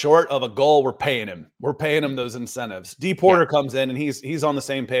 yards short of a goal, we're paying him. We're paying him those incentives. D. Porter comes in and he's on the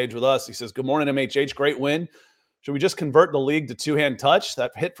same page with us. He says, "Good morning, MHH. Great win. Should we just convert the league to 2-hand touch?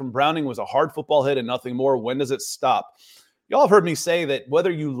 That hit from Browning was a hard football hit and nothing more. When does it stop?" Y'all have heard me say that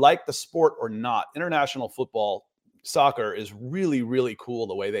whether you like the sport or not, international football, soccer is really, really cool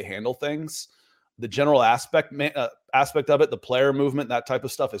the way they handle things. The general aspect of it, the player movement, that type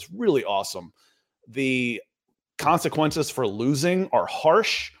of stuff is really awesome. The consequences for losing are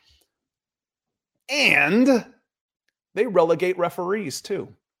harsh, and they relegate referees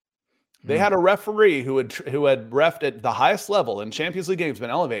too. They had a referee who had reffed at the highest level in Champions League games,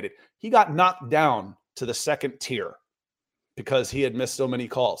 been elevated. He got knocked down to the 2nd tier because he had missed so many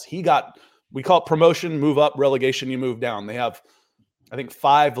calls. We call it promotion, move up, relegation, you move down. They have, I think,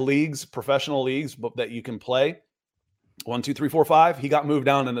 5 leagues, professional leagues that you can play. 1, 2, 3, 4, 5. He got moved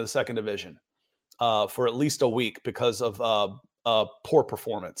down into the 2nd division for at least a week because of poor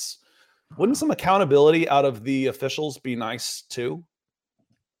performance. Wouldn't some accountability out of the officials be nice too?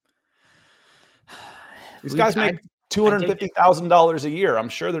 These guys make $250,000 a year. I'm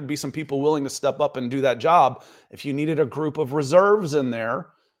sure there'd be some people willing to step up and do that job if you needed a group of reserves in there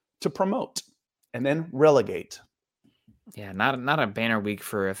to promote and then relegate. Yeah, not a banner week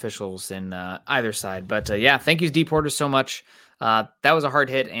for officials in either side. But thank you, D. Porter, so much. That was a hard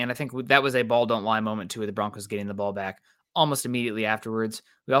hit, and I think that was a ball don't lie moment too, with the Broncos getting the ball back almost immediately afterwards.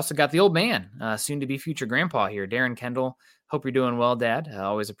 We also got the old man, soon to be future grandpa here, Darren Kendall. Hope you're doing well, Dad. I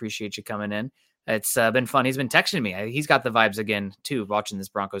always appreciate you coming in. It's been fun. He's been texting me. He's got the vibes again, too, watching this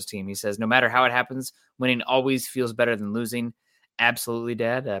Broncos team. He says, no matter how it happens, winning always feels better than losing. Absolutely,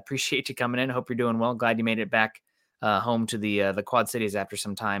 Dad. Appreciate you coming in. Hope you're doing well. Glad you made it back home to the Quad Cities after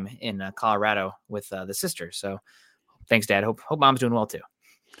some time in Colorado with the sister. So thanks, Dad. Hope Mom's doing well, too.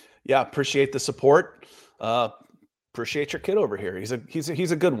 Yeah, appreciate the support. Appreciate your kid over here. He's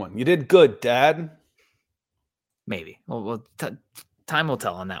a good one. You did good, Dad. Maybe. Well, time will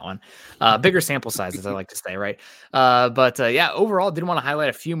tell on that one. Bigger sample size, as I like to say, right? But overall, did want to highlight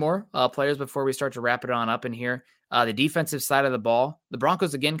a few more players before we start to wrap it on up in here. The defensive side of the ball, the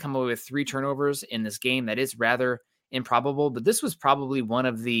Broncos again come away with 3 turnovers in this game. That is rather improbable, but this was probably one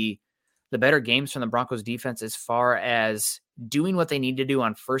of the better games from the Broncos defense as far as doing what they need to do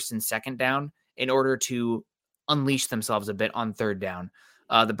on 1st and 2nd down in order to unleash themselves a bit on 3rd down.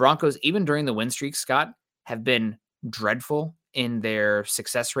 The Broncos, even during the win streak, Scott, have been dreadful in their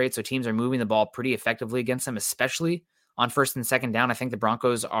success rate. So teams are moving the ball pretty effectively against them, especially on 1st and 2nd down. I think the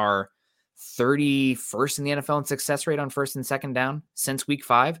Broncos are 31st in the NFL in success rate on 1st and 2nd down since week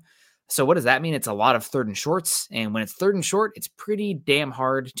 5. So what does that mean? It's a lot of 3rd and shorts. And when it's 3rd and short, it's pretty damn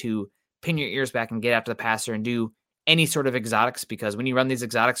hard to pin your ears back and get after the passer and do any sort of exotics, because when you run these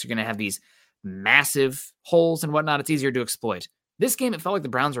exotics, you're going to have these massive holes and whatnot. It's easier to exploit. This game, it felt like the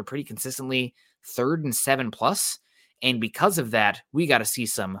Browns were pretty consistently 3rd and 7+. And because of that, we got to see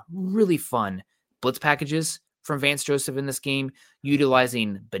some really fun blitz packages from Vance Joseph in this game,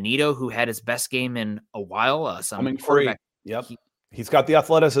 utilizing Benito, who had his best game in a while. Coming free. Yep. He's got the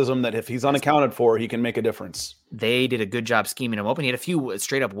athleticism that if he's unaccounted for, he can make a difference. They did a good job scheming him open. He had a few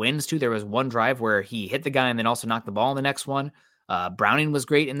straight up wins too. There was one drive where he hit the guy and then also knocked the ball in the next one. Browning was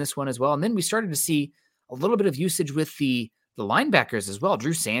great in this one as well. And then we started to see a little bit of usage with the linebackers as well.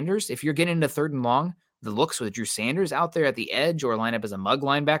 Drew Sanders, if you're getting into 3rd and long, the looks with Drew Sanders out there at the edge or line up as a mug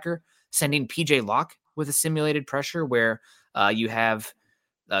linebacker, sending PJ Locke with a simulated pressure where you have,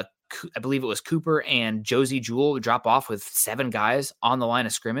 I believe it was Cooper and Josie Jewell drop off with 7 guys on the line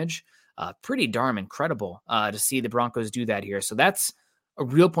of scrimmage. Pretty darn incredible to see the Broncos do that here. So that's a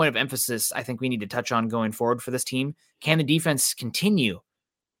real point of emphasis I think we need to touch on going forward for this team. Can the defense continue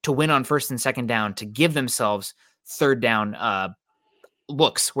to win on 1st and 2nd down to give themselves 3rd down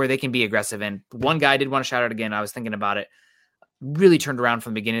looks where they can be aggressive? And one guy I did want to shout out again. I was thinking about it. Really turned around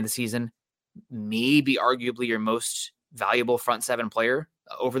from the beginning of the season. Maybe arguably your most valuable front 7 player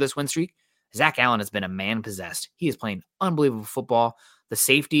over this win streak. Zach Allen has been a man possessed. He is playing unbelievable football. The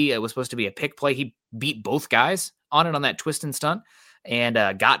safety, it was supposed to be a pick play. He beat both guys on it on that twist and stunt and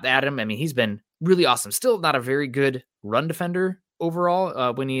got at him. I mean, he's been really awesome. Still not a very good run defender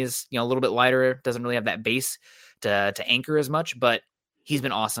overall when he's a little bit lighter, doesn't really have that base to anchor as much, but he's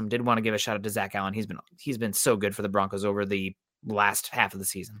been awesome. Did want to give a shout out to Zach Allen. He's been so good for the Broncos over the last half of the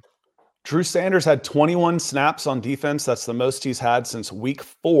season. Drew Sanders had 21 snaps on defense. That's the most he's had since week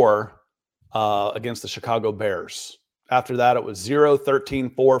 4 against the Chicago Bears. After that, it was 0, 13,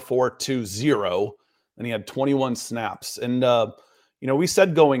 4, 4, 2, 0. And he had 21 snaps. And, we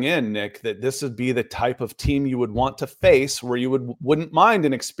said going in, Nick, that this would be the type of team you would want to face where you wouldn't mind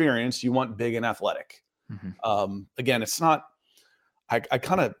an experience. You want big and athletic. Mm-hmm. Again, it's not, I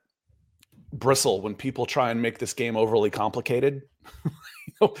kind of bristle when people try and make this game overly complicated.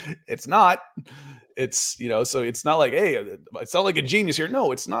 It's not. It's, so it's not like, hey, it's not like a genius here.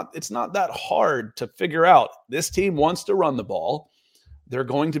 No, it's not that hard to figure out. This team wants to run the ball. They're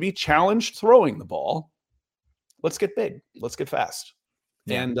going to be challenged throwing the ball. Let's get big. Let's get fast.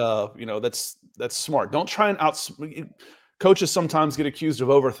 Yeah. And, that's smart. Don't try and coaches sometimes get accused of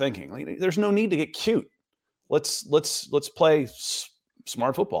overthinking. There's no need to get cute. Let's play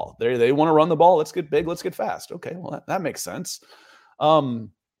smart football. They want to run the ball. Let's get big. Let's get fast. Okay. Well, that makes sense. Love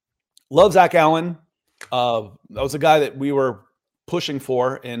Zach Allen. That was a guy that we were pushing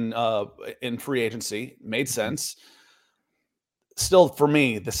for in free agency. Made sense. Still, for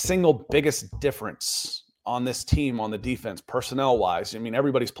me, the single biggest difference on this team on the defense, personnel-wise, I mean,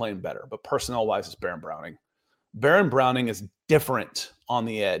 everybody's playing better, but personnel-wise is Baron Browning. Baron Browning is different on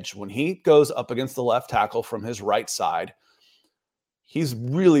the edge. When he goes up against the left tackle from his right side, he's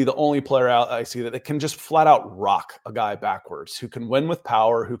really the only player out I see that can just flat out rock a guy backwards, who can win with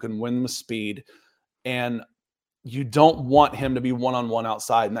power, who can win with speed. And you don't want him to be one-on-one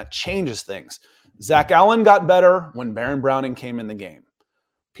outside, and that changes things. Zach Allen got better when Baron Browning came in the game.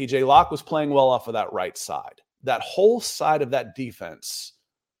 PJ Locke was playing well off of that right side. That whole side of that defense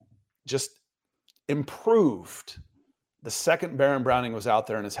just improved the second Baron Browning was out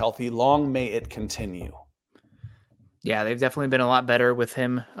there and is healthy. Long may it continue. Yeah, they've definitely been a lot better with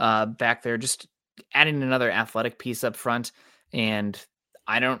him back there, just adding another athletic piece up front. And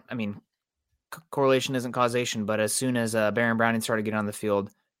correlation isn't causation, but as soon as Baron Browning started getting on the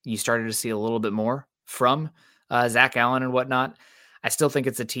field, you started to see a little bit more from Zach Allen and whatnot. I still think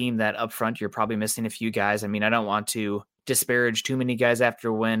it's a team that up front, you're probably missing a few guys. I mean, I don't want to disparage too many guys after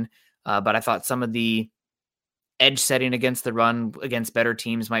a win, but I thought some of the edge setting against the run against better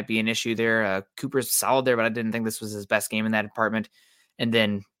teams might be an issue there. Cooper's solid there, but I didn't think this was his best game in that department. And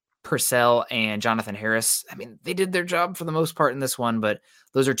then Purcell and Jonathan Harris, I mean, they did their job for the most part in this one, but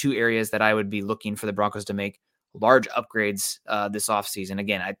those are two areas that I would be looking for the Broncos to make large upgrades this offseason.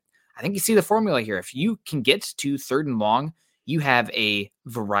 Again, I think you see the formula here. If you can get to 3rd and long, you have a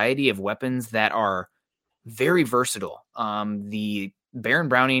variety of weapons that are very versatile. The Baron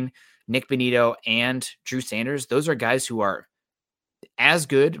Browning, Nick Benito, and Drew Sanders, those are guys who are as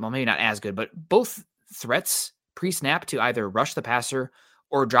good, well, maybe not as good, but both threats pre-snap to either rush the passer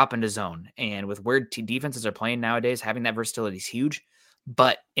or drop into zone. And with where defenses are playing nowadays, having that versatility is huge.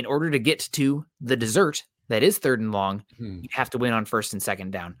 But in order to get to the dessert that is 3rd and long, you have to win on 1st and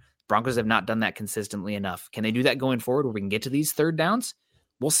 2nd down. Broncos have not done that consistently enough. Can they do that going forward where we can get to these 3rd downs?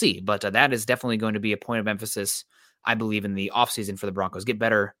 We'll see. But that is definitely going to be a point of emphasis, I believe, in the offseason for the Broncos. Get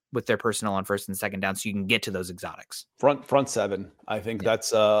better with their personnel on 1st and 2nd down so you can get to those exotics. Front 7. I think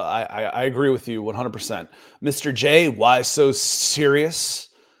that's I agree with you 100%. Mr. J, why so serious?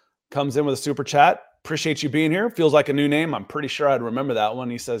 Comes in with a super chat. Appreciate you being here. Feels like a new name. I'm pretty sure I'd remember that one.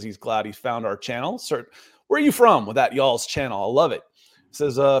 He says he's glad he found our channel. Where are you from with that y'all's channel? I love it.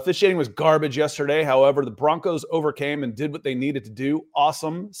 Says officiating was garbage yesterday. However, the Broncos overcame and did what they needed to do.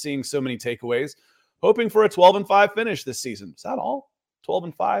 Awesome seeing so many takeaways. Hoping for a 12-5 finish this season. Is that all?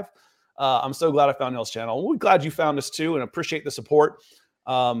 12-5? I'm so glad I found y'all's channel. We're glad you found us too and appreciate the support.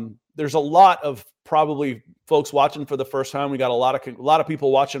 There's a lot of probably folks watching for the first time. We got a lot of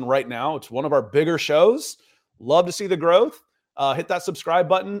people watching right now. It's one of our bigger shows. Love to see the growth. Hit that subscribe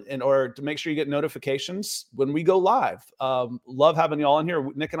button or to make sure you get notifications when we go live. Love having y'all in here.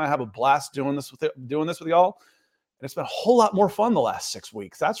 Nick and I have a blast doing this with y'all. And it's been a whole lot more fun the last 6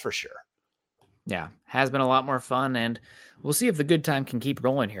 weeks. That's for sure. Yeah, has been a lot more fun. And we'll see if the good time can keep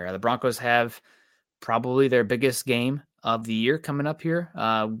rolling here. The Broncos have probably their biggest game of the year coming up here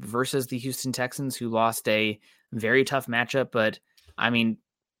versus the Houston Texans, who lost a very tough matchup. But I mean,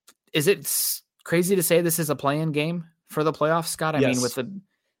 is it crazy to say this is a play-in game for the playoffs, Scott? I mean,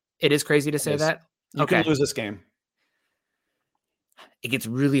 it is crazy to say that. You can lose this game. It gets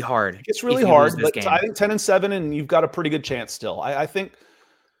really hard. It's really hard, but I think 10-7, and you've got a pretty good chance still. I think,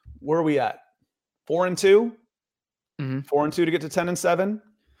 where are we at? 4-2? Mm-hmm. 4-2 to get to 10-7.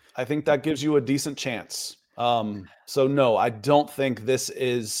 I think that gives you a decent chance. So no, I don't think this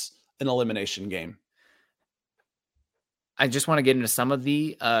is an elimination game. I just want to get into some of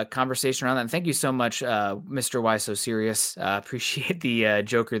the conversation around that. And thank you so much, Mr. Why So Serious. Appreciate the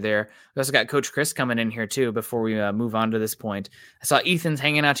joker there. We also got Coach Chris coming in here too before we move on to this point. I saw Ethan's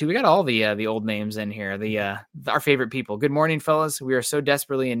hanging out too. We got all the old names in here, our favorite people. Good morning, fellas. We are so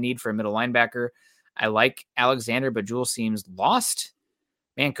desperately in need for a middle linebacker. I like Alexander, but Jewell seems lost.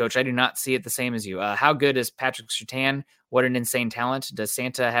 Man, Coach, I do not see it the same as you. How good is Patrick Surtain? What an insane talent. Does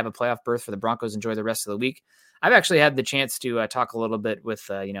Santa have a playoff berth for the Broncos? Enjoy the rest of the week. I've actually had the chance to talk a little bit with,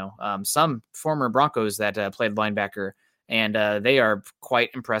 some former Broncos that played linebacker, and they are quite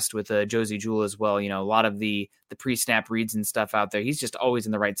impressed with Josey Jewell as well. You know, a lot of the pre-snap reads and stuff out there. He's just always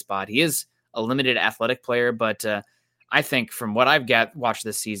in the right spot. He is a limited athletic player, but I think from what I've watched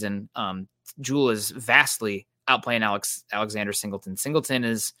this season, Jewell is vastly outplaying Alexander Singleton. Singleton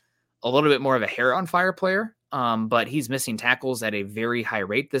is a little bit more of a hair on fire player, but he's missing tackles at a very high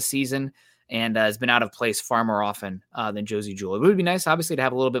rate this season, and has been out of place far more often than Josey Jewell. It would be nice, obviously, to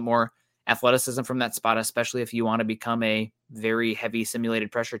have a little bit more athleticism from that spot, especially if you want to become a very heavy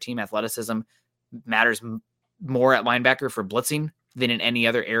simulated pressure team. Athleticism matters more at linebacker for blitzing than in any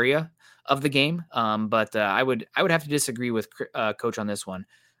other area of the game. But I would have to disagree with Coach on this one.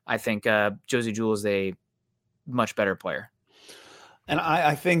 I think Josey Jewell is a much better player. And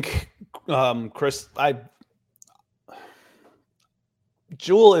I think, Chris,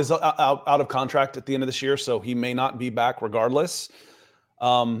 Jewell is out of contract at the end of this year, so he may not be back regardless.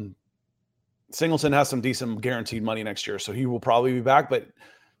 Singleton has some decent guaranteed money next year, so he will probably be back. But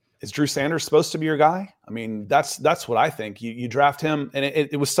is Drew Sanders supposed to be your guy? I mean, that's what I think. You draft him, and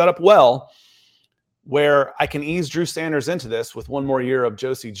it was set up well where I can ease Drew Sanders into this with one more year of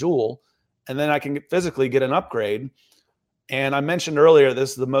Josey Jewell, and then I can physically get an upgrade. And I mentioned earlier, this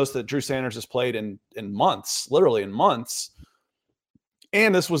is the most that Drew Sanders has played in months, literally in months.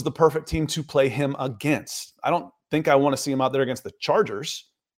 And this was the perfect team to play him against. I don't think I want to see him out there against the Chargers.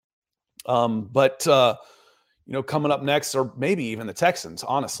 But coming up next, or maybe even the Texans,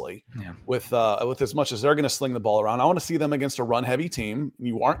 honestly, with as much as they're going to sling the ball around, I want to see them against a run-heavy team.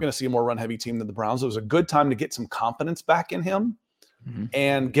 You aren't going to see a more run-heavy team than the Browns. It was a good time to get some confidence back in him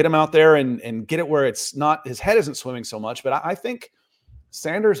and get him out there and get it where it's not, his head isn't swimming so much. But I think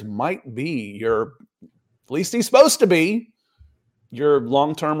Sanders might be at least he's supposed to be, your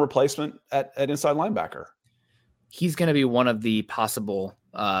long-term replacement at inside linebacker. He's going to be one of the possible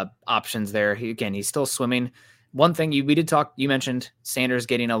options there. He's still swimming. One thing you mentioned Sanders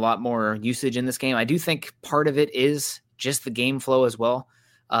getting a lot more usage in this game. I do think part of it is just the game flow as well.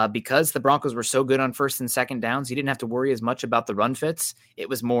 Because the Broncos were so good on first and second downs, you didn't have to worry as much about the run fits. It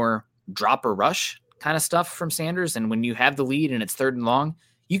was more drop or rush kind of stuff from Sanders. And when you have the lead and it's third and long,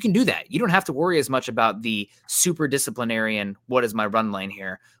 you can do that. You don't have to worry as much about the super disciplinarian. What is my run lane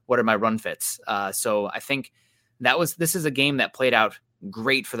here? What are my run fits? So I think this is a game that played out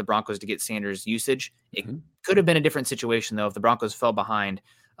great for the Broncos to get Sanders usage. It could have been a different situation though, if the Broncos fell behind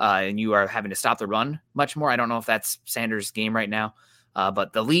and you are having to stop the run much more. I don't know if that's Sanders' game right now,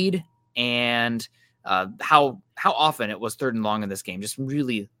 but the lead and how often it was third and long in this game just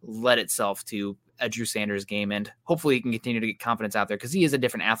really led itself to a Drew Sanders game, and hopefully he can continue to get confidence out there because he is a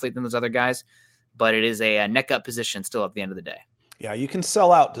different athlete than those other guys, but it is a neck up position still at the end of the day. Yeah, you can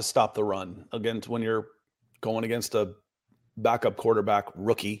sell out to stop the run against when you're going against a backup quarterback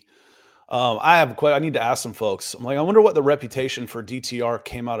rookie. I need to ask some folks. I'm like, I wonder what the reputation for DTR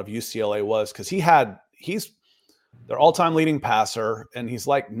came out of UCLA was, because he's their all-time leading passer, and he's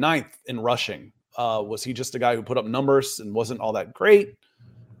like 9th in rushing. Was he just a guy who put up numbers and wasn't all that great?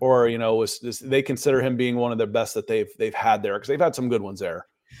 Or, they consider him being one of the best that they've had there, because they've had some good ones there.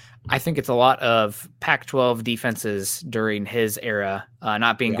 I think it's a lot of Pac-12 defenses during his era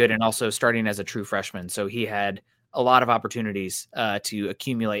not being good, and also starting as a true freshman. So he had a lot of opportunities to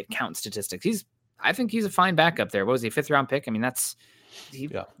accumulate count statistics. I think he's a fine backup there. What was he, a 5th-round pick? I mean,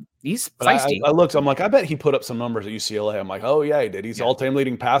 he's feisty. I looked, I'm like, I bet he put up some numbers at UCLA. I'm like, oh yeah, he did. He's all-time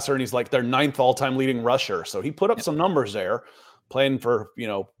leading passer, and he's like their 9th all-time leading rusher. So he put up some numbers there, playing for,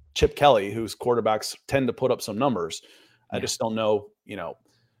 Chip Kelly, whose quarterbacks tend to put up some numbers. I just don't know,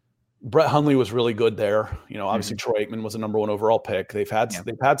 Brett Hundley was really good there. Obviously Troy Aikman was a number 1 overall pick. They've had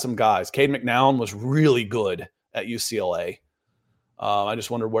some guys. Cade McNown was really good at UCLA. I just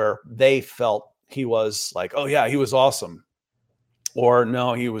wondered where they felt he was like, oh yeah, he was awesome. Or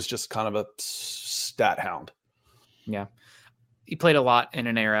no, he was just kind of a stat hound. Yeah. he played a lot in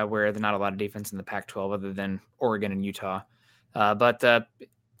an era where there's not a lot of defense in the Pac-12 other than Oregon and Utah. But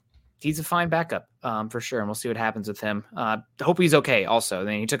he's a fine backup for sure, and we'll see what happens with him. Hope he's okay also. I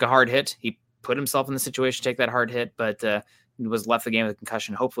mean, he took a hard hit. He put himself in the situation to take that hard hit, but was left the game with a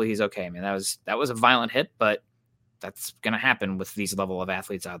concussion. Hopefully he's okay. I mean, that was a violent hit, but that's going to happen with these level of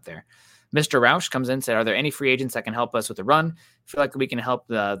athletes out there. Mr. Roush comes in and said, are there any free agents that can help us with the run? I feel like we can help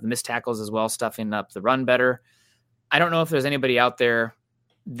the missed tackles as well, stuffing up the run better. I don't know if there's anybody out there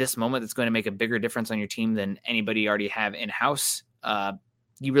this moment that's going to make a bigger difference on your team than anybody you already have in-house.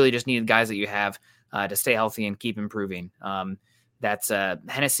 You really just need guys that you have to stay healthy and keep improving. That's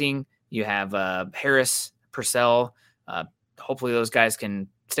Hennessy. You have Harris, Purcell. Hopefully those guys can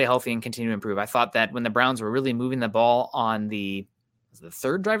stay healthy and continue to improve. I thought that when the Browns were really moving the ball on the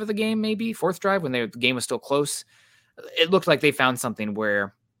third drive of the game, maybe fourth drive, when the game was still close, it looked like they found something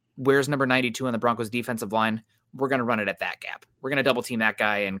where's number 92 on the Broncos defensive line? We're going to run it at that gap. We're going to double team that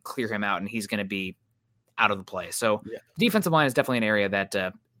guy and clear him out, and he's going to be out of the play. So defensive line is definitely an area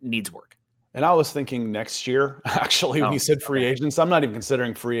that needs work. And I was thinking next year, actually, when you said free agents. I'm not even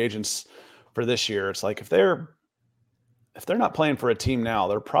considering free agents for this year. It's like if they're not playing for a team now,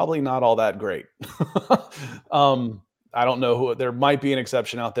 they're probably not all that great. I don't know who. There might be an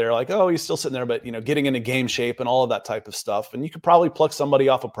exception out there, like, oh, he's still sitting there, but getting into game shape and all of that type of stuff. And you could probably pluck somebody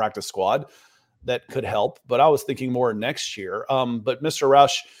off a practice squad that could help. But I was thinking more next year. But Mr.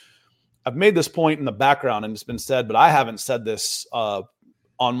 Roush, I've made this point in the background and it's been said, but I haven't said this on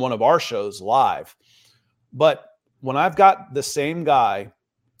one of our shows live. But when I've got the same guy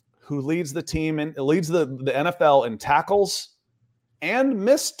who leads the team and leads the NFL in tackles and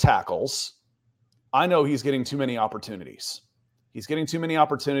missed tackles, I know he's getting too many opportunities. He's getting too many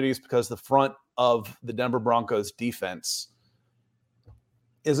opportunities because the front of the Denver Broncos defense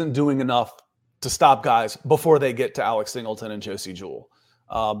isn't doing enough to stop guys before they get to Alex Singleton and Josie Jewell.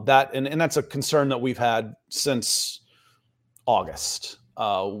 That's a concern that we've had since August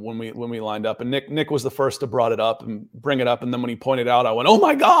when we lined up. And Nick was the first to bring it up. And then when he pointed out, I went, oh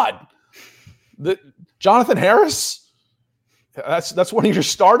my God, Jonathan Harris? That's one of your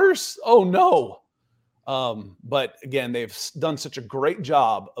starters? Oh no. But again, they've done such a great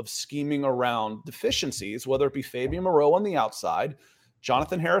job of scheming around deficiencies, whether it be Fabian Moreau on the outside,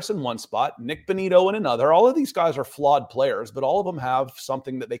 Jonathan Harris in one spot, Nick Benito in another. All of these guys are flawed players, but all of them have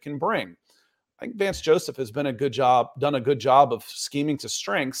something that they can bring. I think Vance Joseph has done a good job of scheming to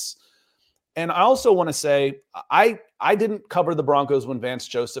strengths. And I also want to say, I didn't cover the Broncos when Vance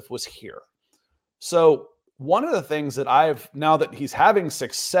Joseph was here. So one of the things that now that he's having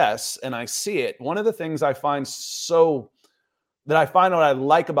success and I see it, one of the things I find what I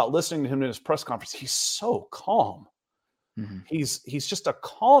like about listening to him in his press conference, he's so calm. Mm-hmm. He's just a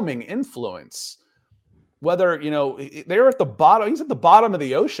calming influence. Whether, they're at the bottom, he's at the bottom of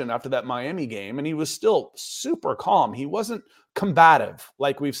the ocean after that Miami game, and he was still super calm. He wasn't combative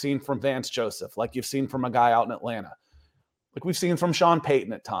like we've seen from Vance Joseph, like you've seen from a guy out in Atlanta, like we've seen from Sean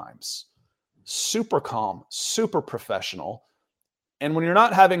Payton at times. Super calm, super professional. And when you're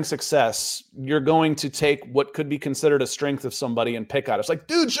not having success, you're going to take what could be considered a strength of somebody and pick at it. It's like,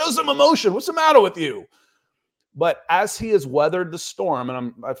 dude, show some emotion. What's the matter with you? But as he has weathered the storm,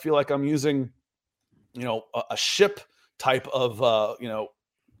 and I feel like I'm using, a ship type of,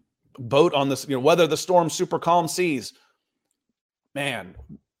 boat on this, weather the storm, super calm seas. Man,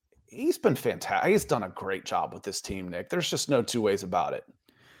 he's been fantastic. He's done a great job with this team, Nick. There's just no two ways about it.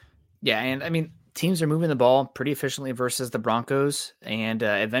 Yeah, and I mean, teams are moving the ball pretty efficiently versus the Broncos, and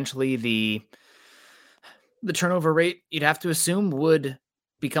eventually the turnover rate, you'd have to assume, would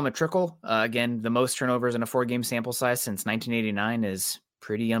become a trickle. Again, the most turnovers in a 4-game sample size since 1989 is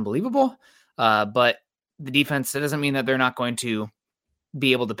pretty unbelievable. But the defense, it doesn't mean that they're not going to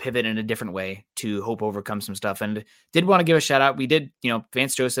be able to pivot in a different way to hope overcome some stuff. And did want to give a shout out. We did,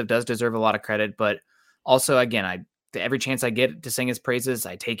 Vance Joseph does deserve a lot of credit, but also, again, every chance I get to sing his praises,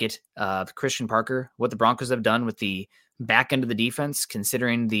 I take it. Christian Parker, what the Broncos have done with the back end of the defense,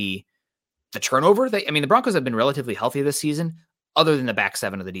 considering the turnover. The Broncos have been relatively healthy this season, other than the back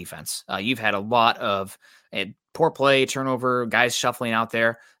seven of the defense. You've had a lot of poor play, turnover, guys shuffling out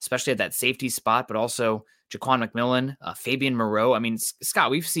there, especially at that safety spot, but also Jaquan McMillan, Fabian Moreau. I mean,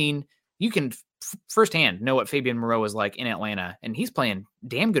 Scott, we've seen, you can firsthand know what Fabian Moreau is like in Atlanta, and he's playing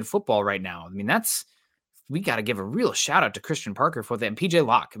damn good football right now. I mean, we got to give a real shout out to Christian Parker for that. And PJ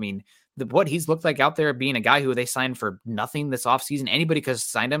Locke, I mean, what he's looked like out there, being a guy who they signed for nothing this offseason, anybody could have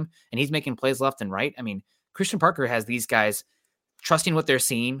signed him, and he's making plays left and right. I mean, Christian Parker has these guys trusting what they're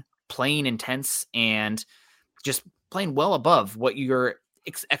seeing, playing intense, and just playing well above what you're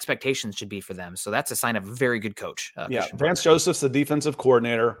expectations should be for them. So that's a sign of a very good coach. Vance Joseph's the defensive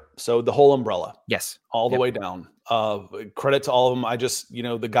coordinator. So the whole umbrella. Yes. All the way down. Credit to all of them. I just,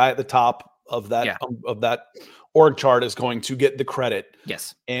 the guy at the top of that org chart is going to get the credit.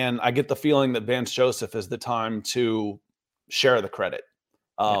 Yes. And I get the feeling that Vance Joseph is the time to share the credit.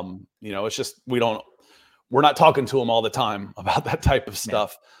 It's just, we're not talking to him all the time about that type of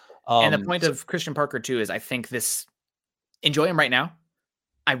stuff. And the point of Christian Parker too, is I think enjoy him right now.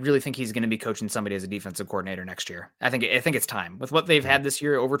 I really think he's going to be coaching somebody as a defensive coordinator next year. I think it's time with what they've had this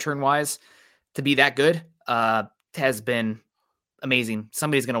year overturn wise to be that good, has been amazing.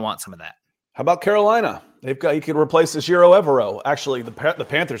 Somebody's going to want some of that. How about Carolina? He could replace Ejiro Evero. Actually, the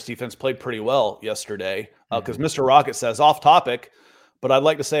Panthers defense played pretty well yesterday because Mr. Rocket says off topic, but I'd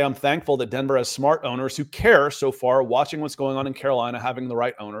like to say I'm thankful that Denver has smart owners who care so far. Watching what's going on in Carolina, having the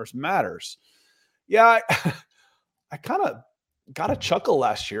right owners matters. Yeah, I kind of got a chuckle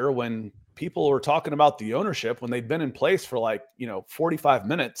last year when people were talking about the ownership when they'd been in place for 45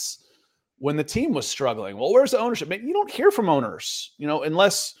 minutes when the team was struggling. Well, where's the ownership? Man, you don't hear from owners,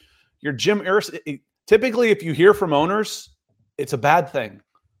 unless you're Jim Irsay. Typically, if you hear from owners, it's a bad thing.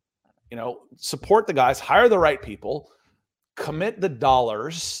 Support the guys, hire the right people, commit the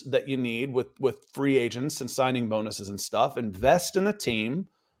dollars that you need with free agents and signing bonuses and stuff, invest in the team,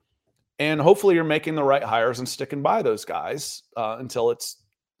 and hopefully you're making the right hires and sticking by those guys until it's,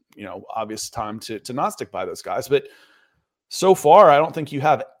 obvious time to not stick by those guys. But so far, I don't think you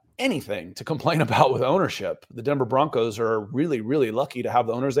have anything to complain about with ownership. The Denver Broncos are really, really lucky to have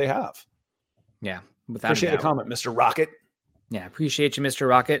the owners they have. Yeah. Appreciate the comment, Mr. Rocket. Yeah, appreciate you, Mr.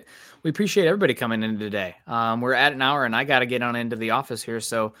 Rocket. We appreciate everybody coming in today. We're at an hour, and I got to get on into the office here.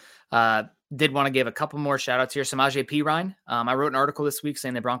 So did want to give a couple more shout-outs here. Samaje Perine. I wrote an article this week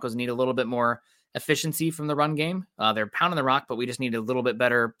saying the Broncos need a little bit more efficiency from the run game. They're pounding the rock, but we just need a little bit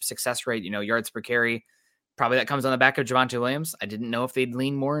better success rate, yards per carry. Probably that comes on the back of Javonte Williams. I didn't know if they'd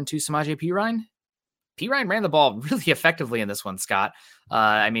lean more into Samaje Perine. Perine ran the ball really effectively in this one, Scott.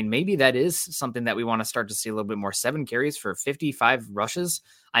 Maybe that is something that we want to start to see a little bit more. 7 carries for 55 rushes.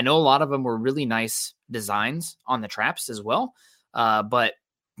 I know a lot of them were really nice designs on the traps as well. But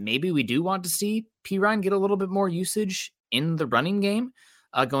maybe we do want to see Perine get a little bit more usage in the running game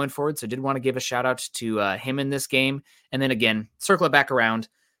going forward. So I did want to give a shout out to him in this game. And then again, circle it back around.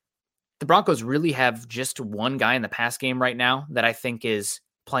 The Broncos really have just one guy in the pass game right now that I think is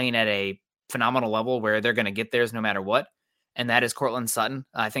playing at a phenomenal level where they're going to get theirs no matter what. And that is Cortland Sutton.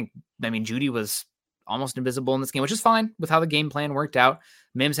 Judy was almost invisible in this game, which is fine with how the game plan worked out.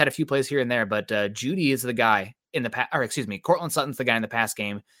 Mims had a few plays here and there, but Judy is the guy in the Cortland Sutton's the guy in the pass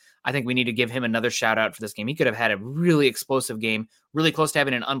game. I think we need to give him another shout out for this game. He could have had a really explosive game, really close to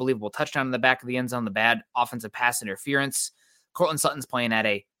having an unbelievable touchdown in the back of the end zone, the bad offensive pass interference. Cortland Sutton's playing at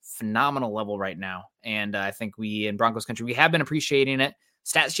a phenomenal level right now. And I think we in Broncos country, we have been appreciating it.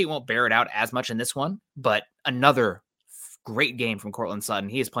 Stat sheet won't bear it out as much in this one, but another great game from Cortland Sutton.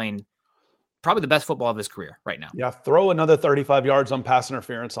 He is playing probably the best football of his career right now. Yeah, throw another 35 yards on pass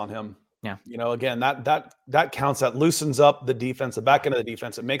interference on him. Yeah. Again, that counts. That loosens up the defense, the back end of the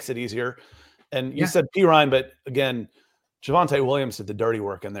defense. It makes it easier. And you said Perine, but again, Javonte Williams did the dirty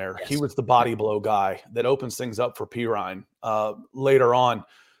work in there. Yes. He was the body blow guy that opens things up for Perine later on.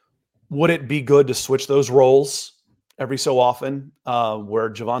 Would it be good to switch those roles every so often where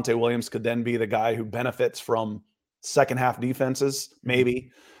Javonte Williams could then be the guy who benefits from second half defenses?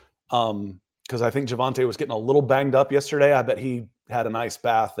 Maybe. Because I think Javonte was getting a little banged up yesterday. I bet he had a nice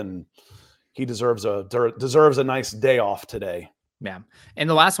bath and he deserves a nice day off today. Yeah. And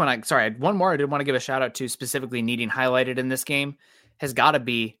the last one, one more I did want to give a shout out to specifically needing highlighted in this game has got to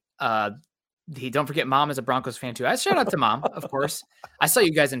be, don't forget Mom is a Broncos fan too. I shout out to Mom, of course. I saw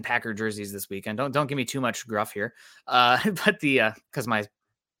you guys in Packer jerseys this weekend. Don't give me too much gruff here. But cause my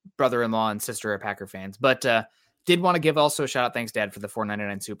brother-in-law and sister are Packer fans, but did want to give also a shout out. Thanks, Dad, for the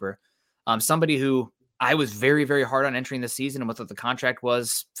 $4.99 super. Somebody who I was very, very hard on entering the season and what the contract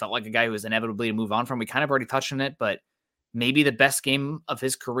was, felt like a guy who was inevitably to move on from. We kind of already touched on it, but maybe the best game of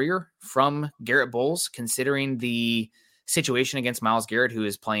his career from Garrett Bowles, considering the situation against Myles Garrett, who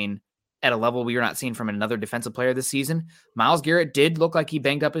is playing at a level we are not seeing from another defensive player this season. Myles Garrett did look like he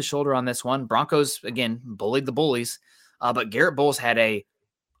banged up his shoulder on this one. Broncos, again, bullied the bullies, but Garrett Bowles had a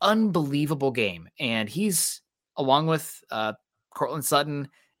unbelievable game. And he's, along with Cortland Sutton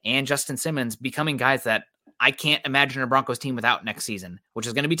and Justin Simmons, becoming guys that I can't imagine a Broncos team without next season, which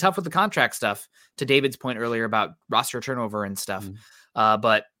is going to be tough with the contract stuff, to David's point earlier about roster turnover and stuff.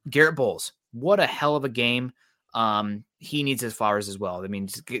 But Garrett Bowles, what a hell of a game. He needs his flowers as well. I mean,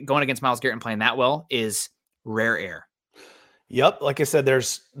 going against Myles Garrett and playing that well is rare air. Yep, like I said,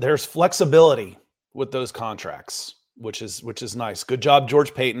 there's flexibility with those contracts, which is nice. Good job,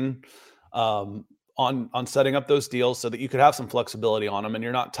 George Payton, on setting up those deals so that you could have some flexibility on them, and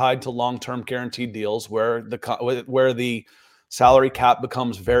you're not tied to long-term guaranteed deals where the salary cap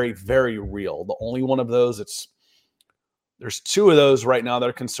becomes very, very real. The only one of those, there's two of those right now that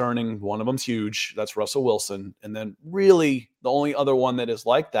are concerning. One of them's huge. That's Russell Wilson. And then really the only other one that is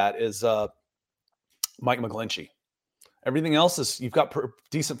like that is Mike McGlinchey. Everything else is you've got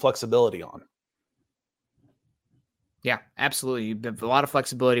decent flexibility on. Yeah, absolutely. You have a lot of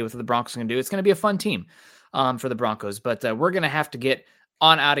flexibility with what the Broncos can do. It's going to be a fun team for the Broncos, but we're going to have to get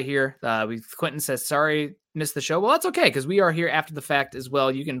on out of here. Quentin says, sorry, missed the show. Well, that's okay, because we are here after the fact as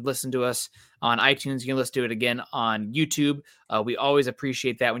well. You can listen to us on iTunes. You can listen to it again on YouTube. We always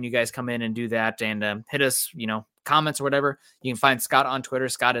appreciate that when you guys come in and do that and hit us, comments or whatever. You can find Scott on Twitter.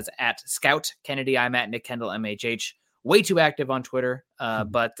 Scott is at Scout Kennedy. I'm at Nick Kendall, MHH. Way too active on Twitter.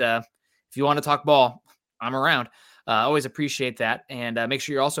 But if you want to talk ball, I'm around. Always appreciate that. And make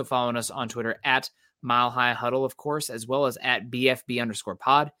sure you're also following us on Twitter at Mile High Huddle, of course, as well as at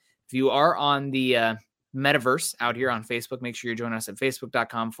BFB_pod. If you are on the metaverse out here on Facebook, make sure you're joining us at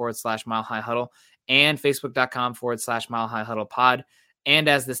facebook.com/Mile High Huddle and facebook.com/Mile High Huddle pod. And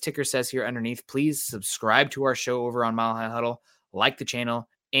as this ticker says here underneath, please subscribe to our show over on Mile High Huddle, like the channel,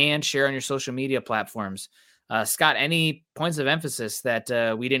 and share on your social media platforms. Scott, any points of emphasis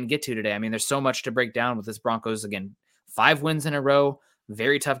that we didn't get to today? I mean, there's so much to break down with this Broncos. Again, 5 wins in a row,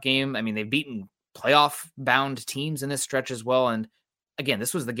 very tough game. I mean, they've beaten playoff-bound teams in this stretch as well. And again,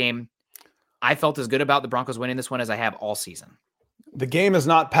 this was the game I felt as good about the Broncos winning this one as I have all season. The game has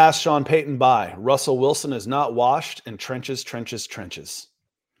not passed Sean Payton by. Russell Wilson is not washed in trenches.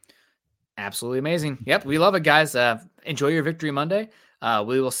 Absolutely amazing. Yep, we love it, guys. Enjoy your Victory Monday.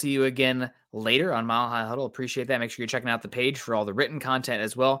 We will see you again later on Mile High Huddle. Appreciate that. Make sure you're checking out the page for all the written content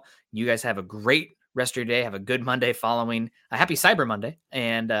as well. You guys have a great rest of your day. Have a good Monday following a happy Cyber Monday.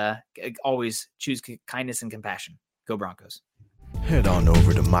 And always choose kindness and compassion. Go Broncos. Head on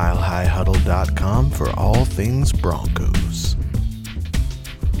over to milehighhuddle.com for all things Broncos.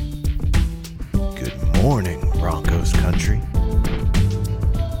 Good morning, Broncos country.